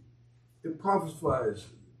 3, it prophesies,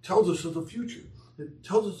 tells us of the future. It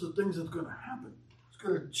tells us the things that's going to happen. It's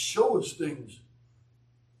going to show us things.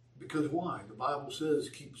 Because why? The Bible says,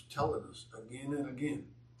 keeps telling us again and again.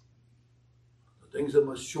 The things that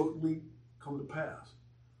must shortly come to pass.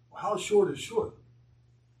 Well, how short is short?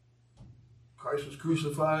 Christ was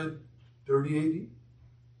crucified 30 AD.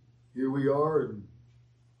 Here we are in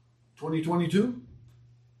 2022.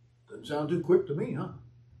 Doesn't sound too quick to me, huh?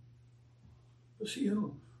 But see,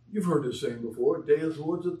 you've heard this saying before, a day is the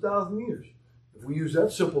Lord's 1,000 years. If we use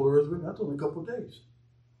that simple arithmetic, that's only a couple of days.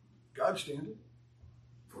 God's standard.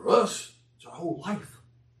 For us, it's our whole life.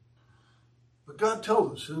 But God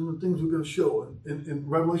tells us in the things we're going to show in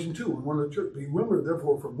Revelation 2, in one of the church, remember,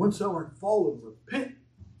 therefore, from whence thou art fallen, repent.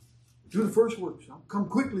 Do the first works. Now, come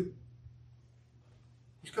quickly.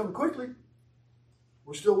 He's coming quickly.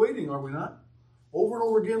 We're still waiting, are we not? Over and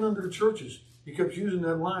over again under the churches, he kept using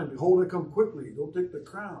that line, behold, I come quickly. Don't take the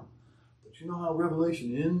crown. But you know how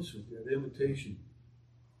Revelation ends with that invitation.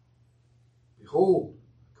 Behold,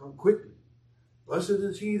 I come quickly. Blessed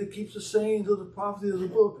is he that keeps the sayings of the prophecy of the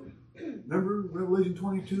book. Remember Revelation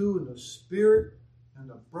 22, and the Spirit and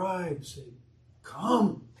the bride say,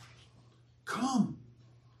 come, come.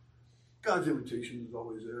 God's invitation is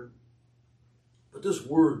always there. But this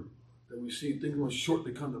word that we see, things must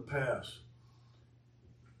shortly come to pass.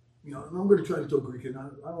 And I'm going to try to tell Greek, and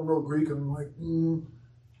I don't know Greek, I'm like,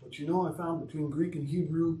 But I found between Greek and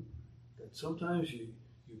Hebrew that sometimes you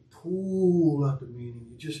pull out the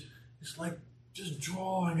meaning. It's like just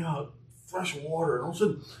drawing out fresh water. And all of a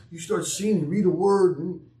sudden, you start seeing, you read a word,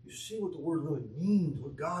 and you see what the word really means,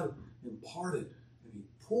 what God imparted, and he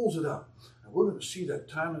pulls it out. And we're going to see that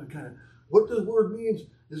time and kind of, what the word means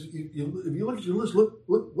is, if you look at your list,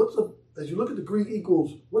 as you look at the Greek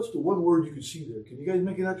equals, what's the one word you can see there? Can you guys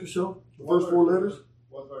make it out yourself? The first 4 letters?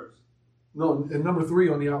 What verse? No, and number 3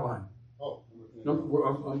 on the outline. Oh.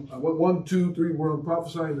 I'm 1, 2, 3, we're on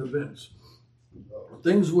prophesying events.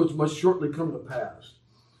 Things which must shortly come to pass.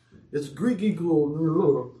 It's Greek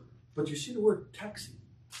equal, but you see the word taxi.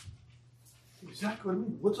 exactly what it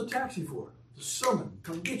means. What's a taxi for? To summon,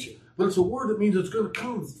 come get you. But it's a word that means it's going to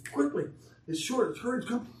come quickly. It's short, it's hurried, it's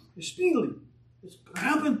come, it's speedily. It's going to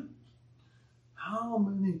happen. How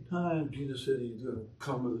many times Jesus said he's going to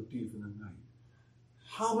come as a thief in the night?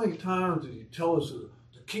 How many times did he tell us that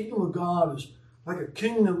the kingdom of God is like a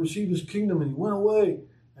king that received his kingdom and he went away,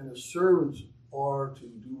 and his servants are to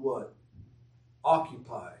do what?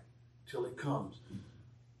 Occupy till he comes.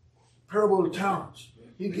 Parable of the talents.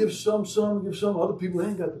 He gives some, gives some. Other people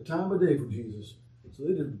ain't got the time of day for Jesus. So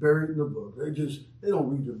they just bury it in the book. They don't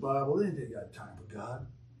read the Bible. They ain't got time for God.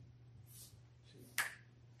 See?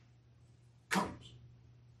 Comes.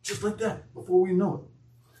 Just like that, before we know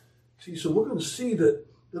it. See, so we're going to see that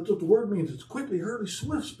that's what the word means. It's quickly, hurriedly,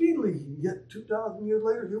 swift, speedily. Yet 2,000 years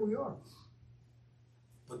later, here we are.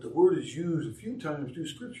 But the word is used a few times through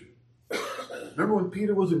Scripture. Remember when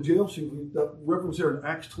Peter was in jail? See, that reference there in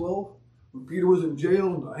Acts 12? When Peter was in jail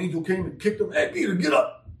and the angel came and kicked him. Hey, Peter, get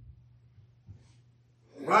up.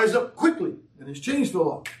 Rise up quickly. And his chains fell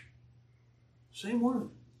off. Same word.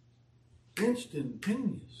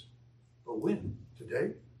 Instantaneous. But when?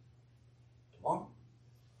 Today? Tomorrow?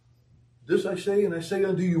 This I say, and I say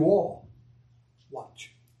unto you all.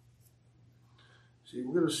 Watch. See,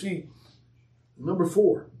 we're going to see number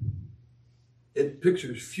 4. It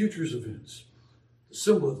pictures futures events. The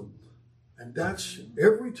symbolism. And that's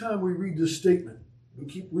every time we read this statement, we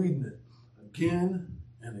keep reading it again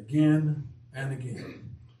and again and again.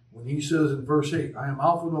 When he says in verse 8, I am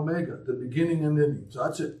Alpha and Omega, the beginning and ending. So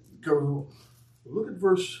that's it. Cover the whole. Look at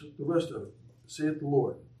the rest of it. Saith the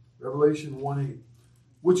Lord. Revelation 1:8.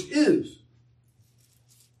 Which is,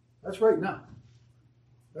 that's right now.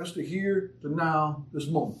 That's the here, the now, this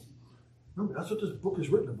moment. Remember, that's what this book is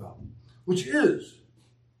written about. Which is,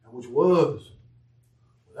 and which was.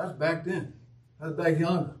 Well, that's back then. That's back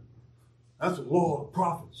yonder. That's the law of the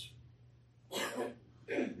prophets.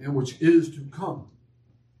 And which is to come.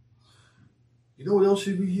 You know what else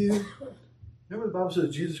should be here? Remember the Bible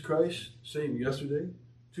says Jesus Christ, same yesterday,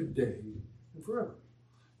 today, and forever.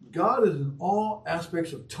 God is in all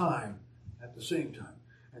aspects of time at the same time.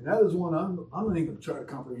 And that is one I'm not even going to try to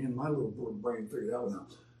comprehend. My little brain figured out now.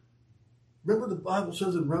 Remember the Bible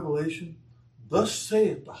says in Revelation, thus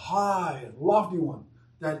saith the high and lofty one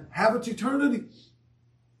that habits eternity.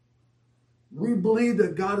 We believe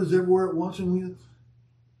that God is everywhere at once, and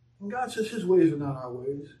God says his ways are not our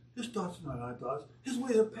ways. His thoughts are not our thoughts. His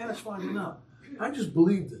ways are past finding out. I just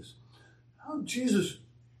believe this. How Jesus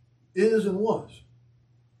is and was.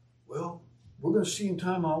 Well, we're going to see in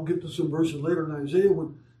time, I'll get to some verses later in Isaiah,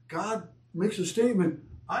 when God makes a statement,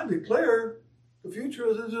 I declare the future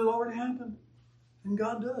as it already happened. And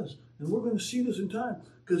God does. And we're going to see this in time,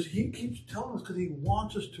 because he keeps telling us, because he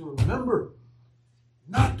wants us to remember,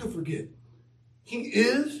 not to forget. He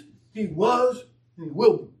is, he was, and he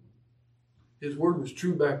will be. His word was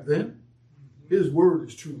true back then. His word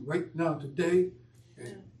is true right now, today.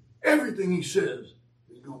 And everything he says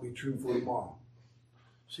is going to be true for tomorrow.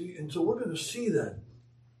 See, and so we're going to see that.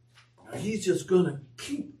 Now, he's just going to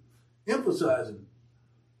keep emphasizing,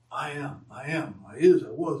 I am, I is, I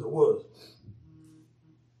was.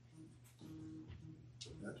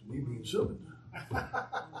 That's me being silly.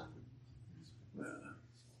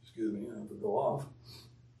 Excuse me, I have to go off.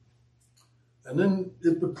 And then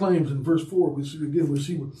it proclaims in verse 4, we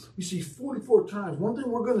see 44 times. One thing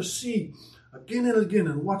we're going to see again and again,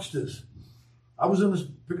 and watch this. I was in this,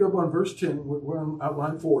 pick up on verse 10, we're on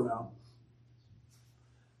outline 4 now.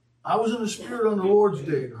 I was in the Spirit on the Lord's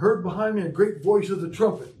day, and heard behind me a great voice of the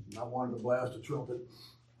trumpet. And I wanted to blast a trumpet.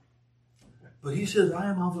 But he says, I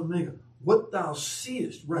am Alpha and Omega. What thou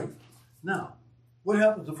seest, right. Now, what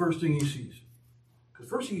happens the first thing he sees? Because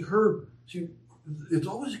first he heard, see, it's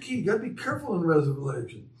always a key. You got to be careful in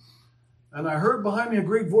Revelation. And I heard behind me a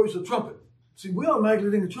great voice of trumpet. See, we automatically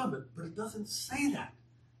think of trumpet, but it doesn't say that.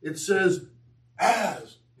 It says,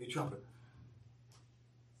 as a trumpet.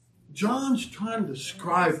 John's trying to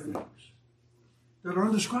describe things that are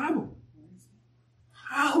undescribable.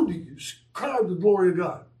 How do you describe the glory of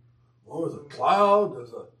God? Well, there's a cloud,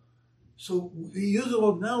 so he uses an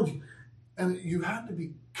analogy. And you have to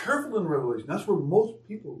be careful in Revelation. That's where most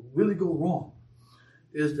people really go wrong.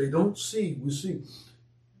 Is they don't see. We see.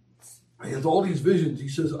 He has all these visions. He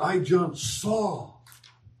says, I, John, saw.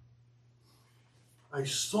 I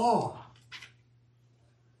saw.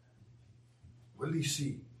 What did he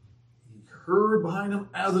see? He heard behind him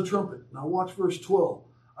as a trumpet. Now watch verse 12.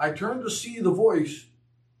 I turned to see the voice.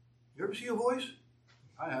 You ever see a voice?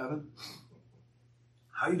 I haven't.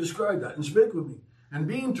 How you describe that? And spake with me. And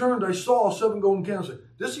being turned, I saw 7 golden candlesticks.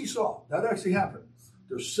 This he saw. That actually happened.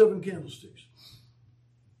 There's 7 candlesticks.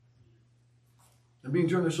 and being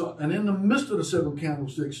turned aside. And in the midst of the 7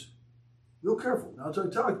 candlesticks, real careful. Now, it's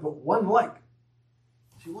italic, but one like.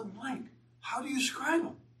 See, one like. How do you describe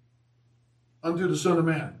him? Unto the Son of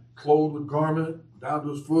Man, clothed with garment, down to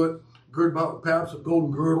his foot, girded about with paps of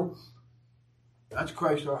golden girdle. That's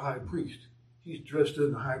Christ our high priest. He's dressed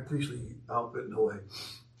in the high priestly outfit in a way.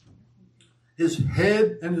 His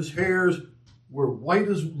head and his hairs were white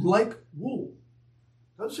as like wool.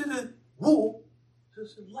 Doesn't say that wool, it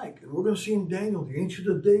says like. And we're going to see in Daniel, the Ancient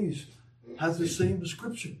of Days has the same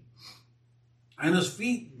description. And his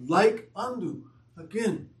feet like unto.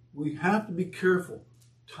 Again, we have to be careful.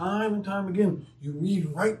 Time and time again, you read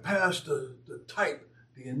right past the type,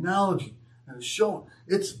 the analogy, and it's showing.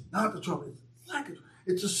 It's not the trumpet. It's like it.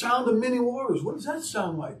 It's the sound of many waters. What does that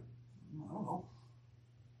sound like? I don't know.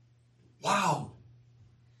 Loud.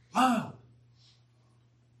 Loud.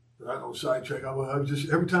 But I don't sidetrack. I just,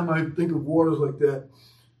 every time I think of waters like that,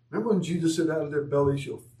 remember when Jesus said out of their belly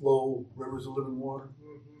shall flow rivers of living water?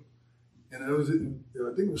 Mm-hmm. And it was,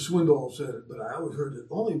 I think it was Swindoll said it, but I always heard that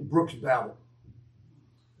only brooks babble.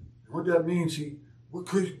 And what that means, see, we're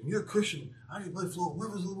Christian, you're a Christian. Out of your belly flow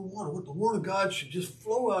rivers of living water. What the Word of God should just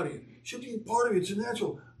flow out of you. It should be part of you. It's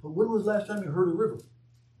natural. But when was the last time you heard a river?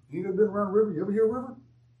 You ever been around a river? You ever hear a river?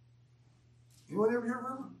 Anyone ever hear a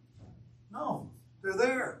river? No. They're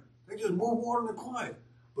there. They just move water and they're quiet.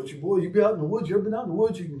 But you be out in the woods. You ever been out in the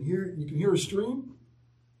woods? You can hear a stream.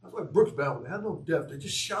 That's why brooks babble. They have no depth. They're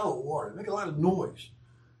just shallow water. They make a lot of noise.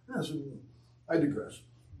 Yeah, so I digress.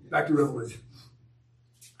 Back to Revelation.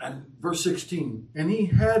 And verse 16. And he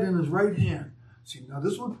had in his right hand. See, now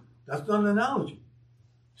this one, that's not an analogy.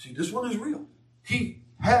 See, this one is real. He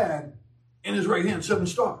had in his right hand 7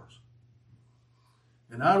 stars.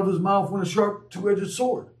 And out of his mouth went a sharp 2-edged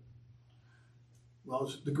sword. Well,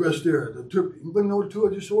 it's digressed there. Anybody know what a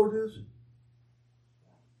 2-edged sword is?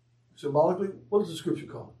 Symbolically, what does the scripture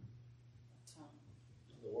call it?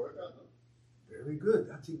 The Word of God. Very good.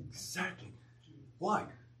 That's exactly. Why?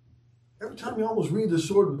 Every time you almost read the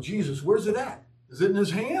sword with Jesus, where's it at? Is it in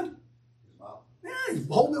his hand? His mouth. Yeah, he's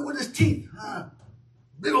holding it with his teeth.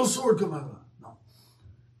 Big old sword coming out of it.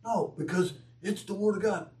 No, because it's the Word of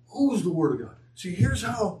God. Who's the Word of God? See, here's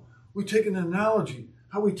how we take an analogy,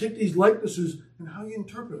 how we take these likenesses and how you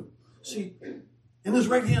interpret them. See, in his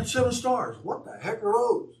right hand, 7 stars. What the heck are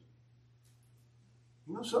those?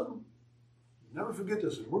 You know something? Never forget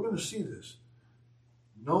this, and we're going to see this.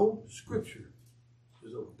 No scripture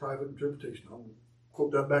is of a private interpretation. I'll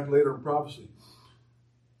quote that back later in prophecy.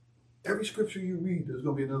 Every scripture you read, there's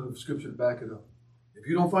going to be another scripture to back it up. If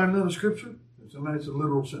you don't find another scripture, then sometimes it's a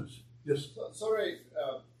literal sense. Yes? Sorry,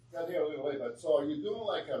 got here a little late, but so are you doing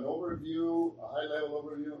like an overview, a high-level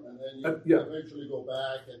overview, and then you eventually go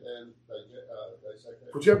back and then dissect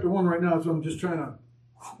it? For chapter 1 right now, so I'm just trying to,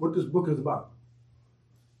 what this book is about.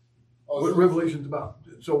 Oh, what Revelation's about.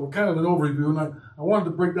 So we're kind of an overview, and I wanted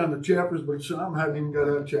to break down the chapters, but I haven't even got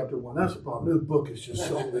to have chapter 1. That's the problem. This book is just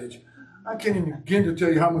so rich. I can't even begin to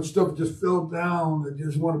tell you how much stuff just fell down that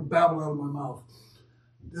just want to babble out of my mouth.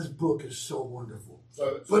 This book is so wonderful.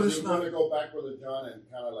 So but it's not to go backward with John and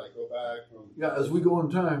kind of like go back from. Yeah, as we go in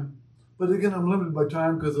time. But again, I'm limited by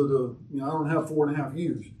time because of I don't have 4.5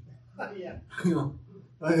 years. Yeah.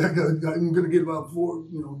 I'm going to get about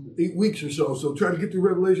 8 weeks or so. So try to get through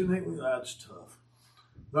Revelation 8 weeks. That's tough.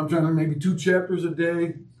 I'm trying to maybe 2 chapters a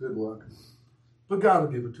day. Good luck. But God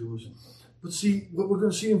will give it to us. But see, what we're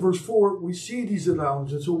going to see in verse 4, we see these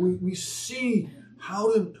analogies. And so we see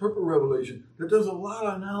how to interpret Revelation. That there's a lot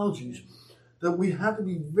of analogies that we have to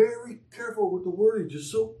be very careful with the wordage.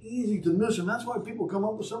 It's so easy to miss. And that's why people come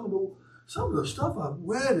up with some of the stuff I've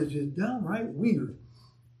read is just downright weird.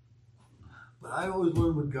 But I always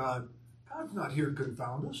learn with God, God's not here to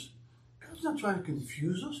confound us. God's not trying to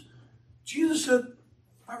confuse us. Jesus said,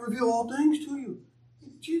 I reveal all things to you.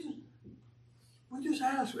 Jesus, we just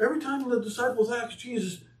ask. Every time the disciples asked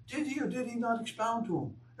Jesus, did he or did he not expound to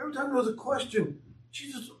them? Every time there was a question,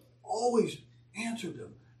 Jesus always answered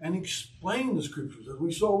them and explained the scriptures. As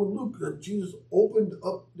we saw in Luke, that Jesus opened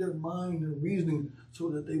up their mind and reasoning so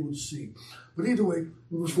that they would see. But either way, in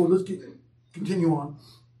verse 4, let's continue on.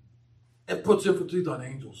 It puts emphasis on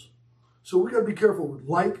angels. So we got to be careful with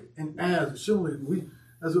like and as. Similarly,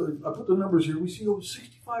 I put the numbers here, we see over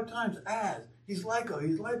 65 times as. He's like a,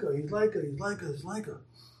 he's like a, he's like a, he's like a, he's like a.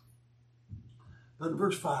 But in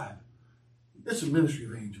verse 5, it's a ministry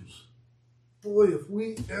of angels. Boy, if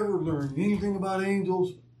we ever learn anything about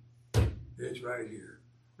angels, it's right here.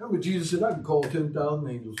 Remember Jesus said, I can call 10,000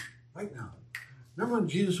 angels right now. Remember when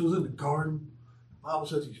Jesus was in the garden? The Bible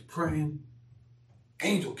says he's praying.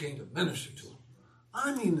 Angel came to minister to him.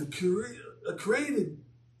 I mean, the created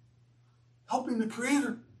helping the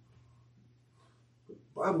Creator. The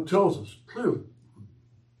Bible tells us clearly,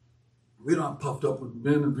 we're not puffed up with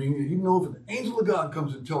men and being, even though if an angel of God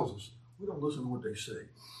comes and tells us, we don't listen to what they say.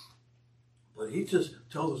 But he just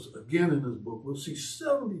tells us again in this book, we'll see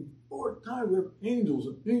 74 times we have angels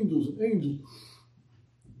and angels and angels.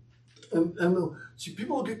 And see,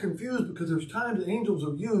 people get confused because there's times angels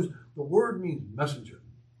are used, the word means messenger.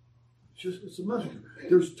 It's a messenger.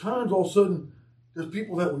 There's times all of a sudden, there's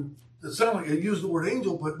people that sound like they use the word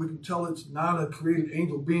angel, but we can tell it's not a created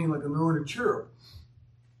angel being like an anointed cherub.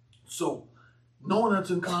 So, knowing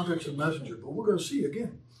that's in context of messenger, but we're going to see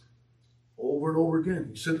again, over and over again,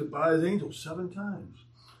 he sent it by his angels 7 times.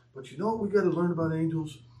 But you know what we got to learn about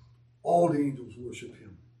angels? All the angels worship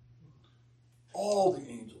him. All the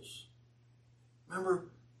angels. Remember,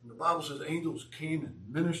 when the Bible says angels came and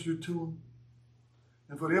ministered to him?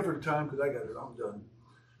 And for the effort of time, because I got it, I'm done.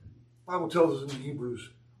 The Bible tells us in Hebrews,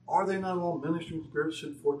 are they not all ministering spirits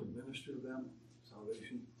sent forth to minister to them?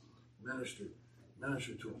 Salvation. Minister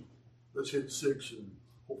to them. Let's hit 6 and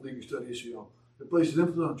hopefully you can study this, It places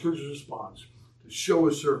emphasis on the church's response to show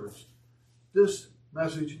his service. This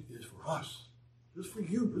message is for us. It's for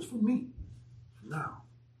you. It's for me. Now.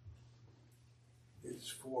 It's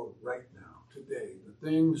for right now, today. The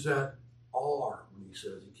things that are, when he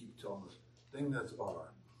says, he keeps telling us, things that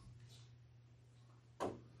are.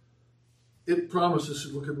 It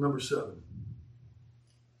promises, look at number 7.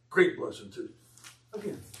 Great blessing too.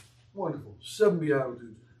 Again, wonderful. 7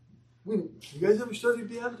 Beatitudes. You guys ever studied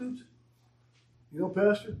Beatitudes? You know,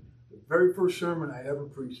 Pastor, the very first sermon I ever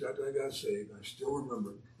preached after I got saved, I still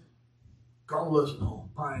remember, Carl Lesson Home,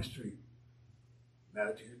 Pine Street,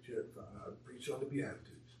 Matthew chapter 5. I preached on the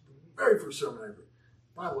Beatitudes. The very first sermon I ever.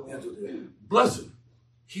 Bible ends with it. Blessed,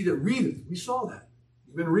 he that readeth. We saw that.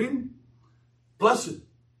 You been reading? Blessed.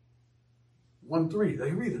 1:3.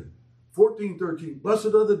 They read it. 14:13. Blessed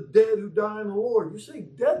are the dead who die in the Lord. You say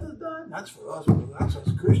death is dying? That's for us. That's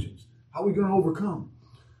us Christians. How are we going to overcome?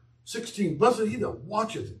 16. Blessed he that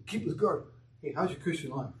watcheth and keepeth guard. Hey, how's your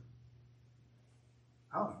Christian life?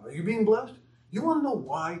 Are you being blessed? You want to know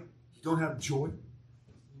why you don't have joy?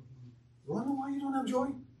 You want to know why you don't have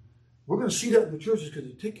joy? We're going to see that in the churches because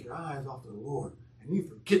you take your eyes off of the Lord and you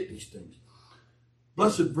forget these things.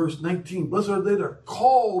 Blessed, verse 19. Blessed are they that are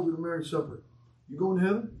called to the marriage supper. You going to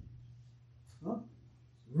heaven? Huh?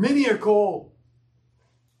 Many are called.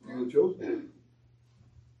 You chosen.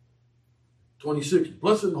 26.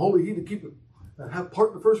 Blessed and holy he that have part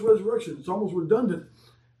in the first resurrection. It's almost redundant.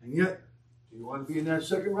 And yet, do you want to be in that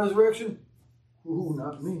second resurrection? Ooh,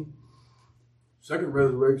 not me. Second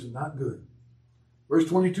resurrection, not good. Verse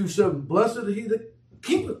 22:7. Blessed is he that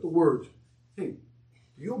keepeth the words. Hey,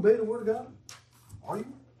 do you obey the word of God? Are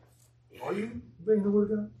you? Are you obeying the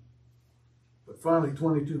word of God? But finally,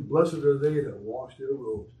 22. Blessed are they that wash their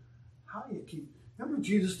robes. How do you keep? Remember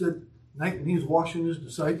Jesus that night when he was washing his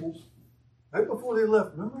disciples? Right before they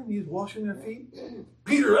left, remember when he was washing their feet?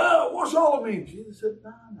 Peter, wash all of me. Jesus said,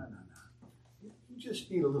 no. You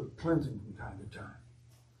just need a little cleansing from time to time.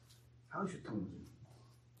 How's your cleansing?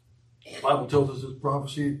 The Bible tells us this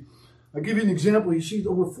prophecy. I'll give you an example. You see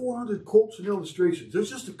over 400 quotes and illustrations. There's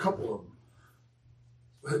just a couple of them.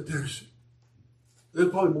 But there's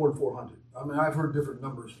probably more than 400. I mean, I've heard different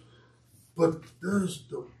numbers. But there's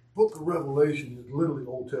the book of Revelation is literally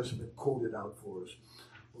Old Testament quoted out for us.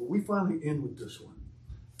 But we finally end with this one.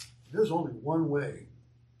 There's only one way.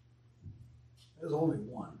 There's only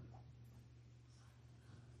one.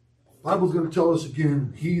 The Bible's going to tell us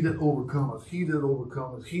again, he that overcometh, he that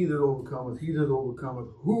overcometh, he that overcometh, he that overcometh,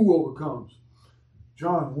 who overcomes.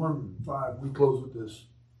 John 1:5, we close with this.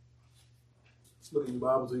 Look in the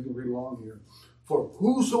Bible so you can read along here. For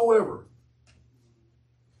whosoever,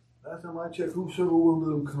 last time I checked, whosoever will,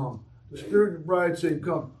 let him come. The Spirit and the bride say,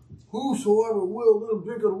 come. Whosoever will, let him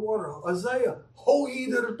drink of the water. Isaiah, ho ye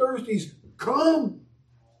that are thirsty, come.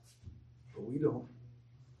 But we don't.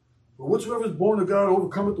 For whatsoever is born of God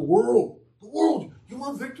overcometh the world. The world. You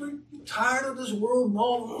want victory? You tired of this world and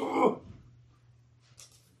all?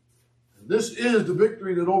 And this is the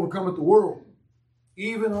victory that overcometh the world.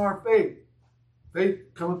 Even our faith.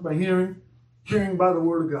 Faith cometh by hearing, hearing by the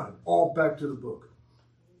word of God. All back to the book.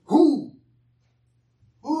 Who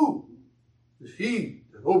is he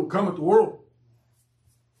that overcometh the world?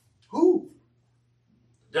 Who?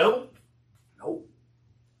 The devil? Nope.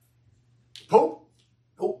 The Pope?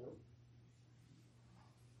 Nope.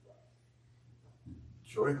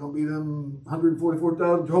 Sure ain't going to be them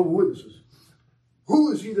 144,000 Jehovah's Witnesses.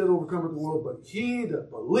 Who is he that overcometh the world but he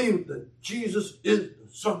that believeth that Jesus is the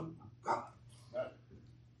Son of God?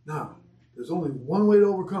 Now, there's only one way to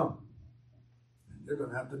overcome. And you're going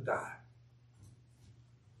to have to die.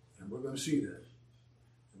 We're going to see that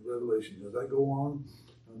in Revelation. As I go on,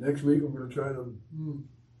 next week I'm going to try to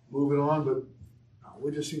move it on, but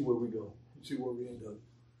we'll just see where we go. We'll see where we end up.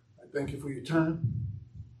 I thank you for your time.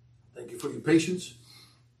 Thank you for your patience.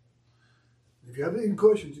 If you have any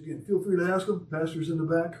questions, again, feel free to ask them. Pastor's in the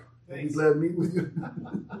back. I'll be glad to meet with you.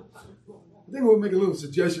 I think we'll make a little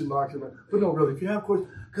suggestion box. But no, really, if you have questions,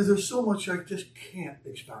 because there's so much I just can't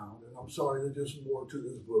expound. And I'm sorry, there's just more to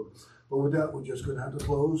this book. But with that, we're just going to have to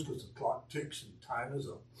close because the clock ticks and time is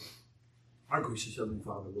up. Our gracious Heavenly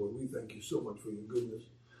Father, Lord, we thank you so much for your goodness.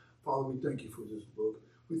 Father, we thank you for this book.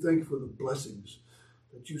 We thank you for the blessings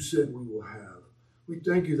that you said we will have. We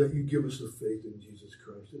thank you that you give us the faith in Jesus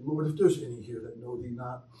Christ. And Lord, if there's any here that know thee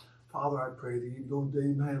not, Father, I pray that even though they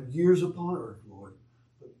may have years upon earth, Lord,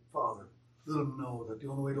 but Father, let them know that the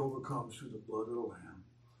only way to overcome is through the blood of the Lamb,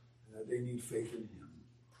 and that they need faith in him.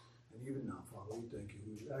 And even now, Father, we thank you.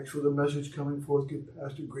 We ask for the message coming forth. Give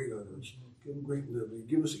Pastor great utterance. Give him great liberty.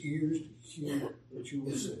 Give us ears to hear what you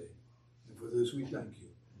will say. And for this, we thank you.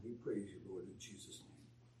 And we praise you.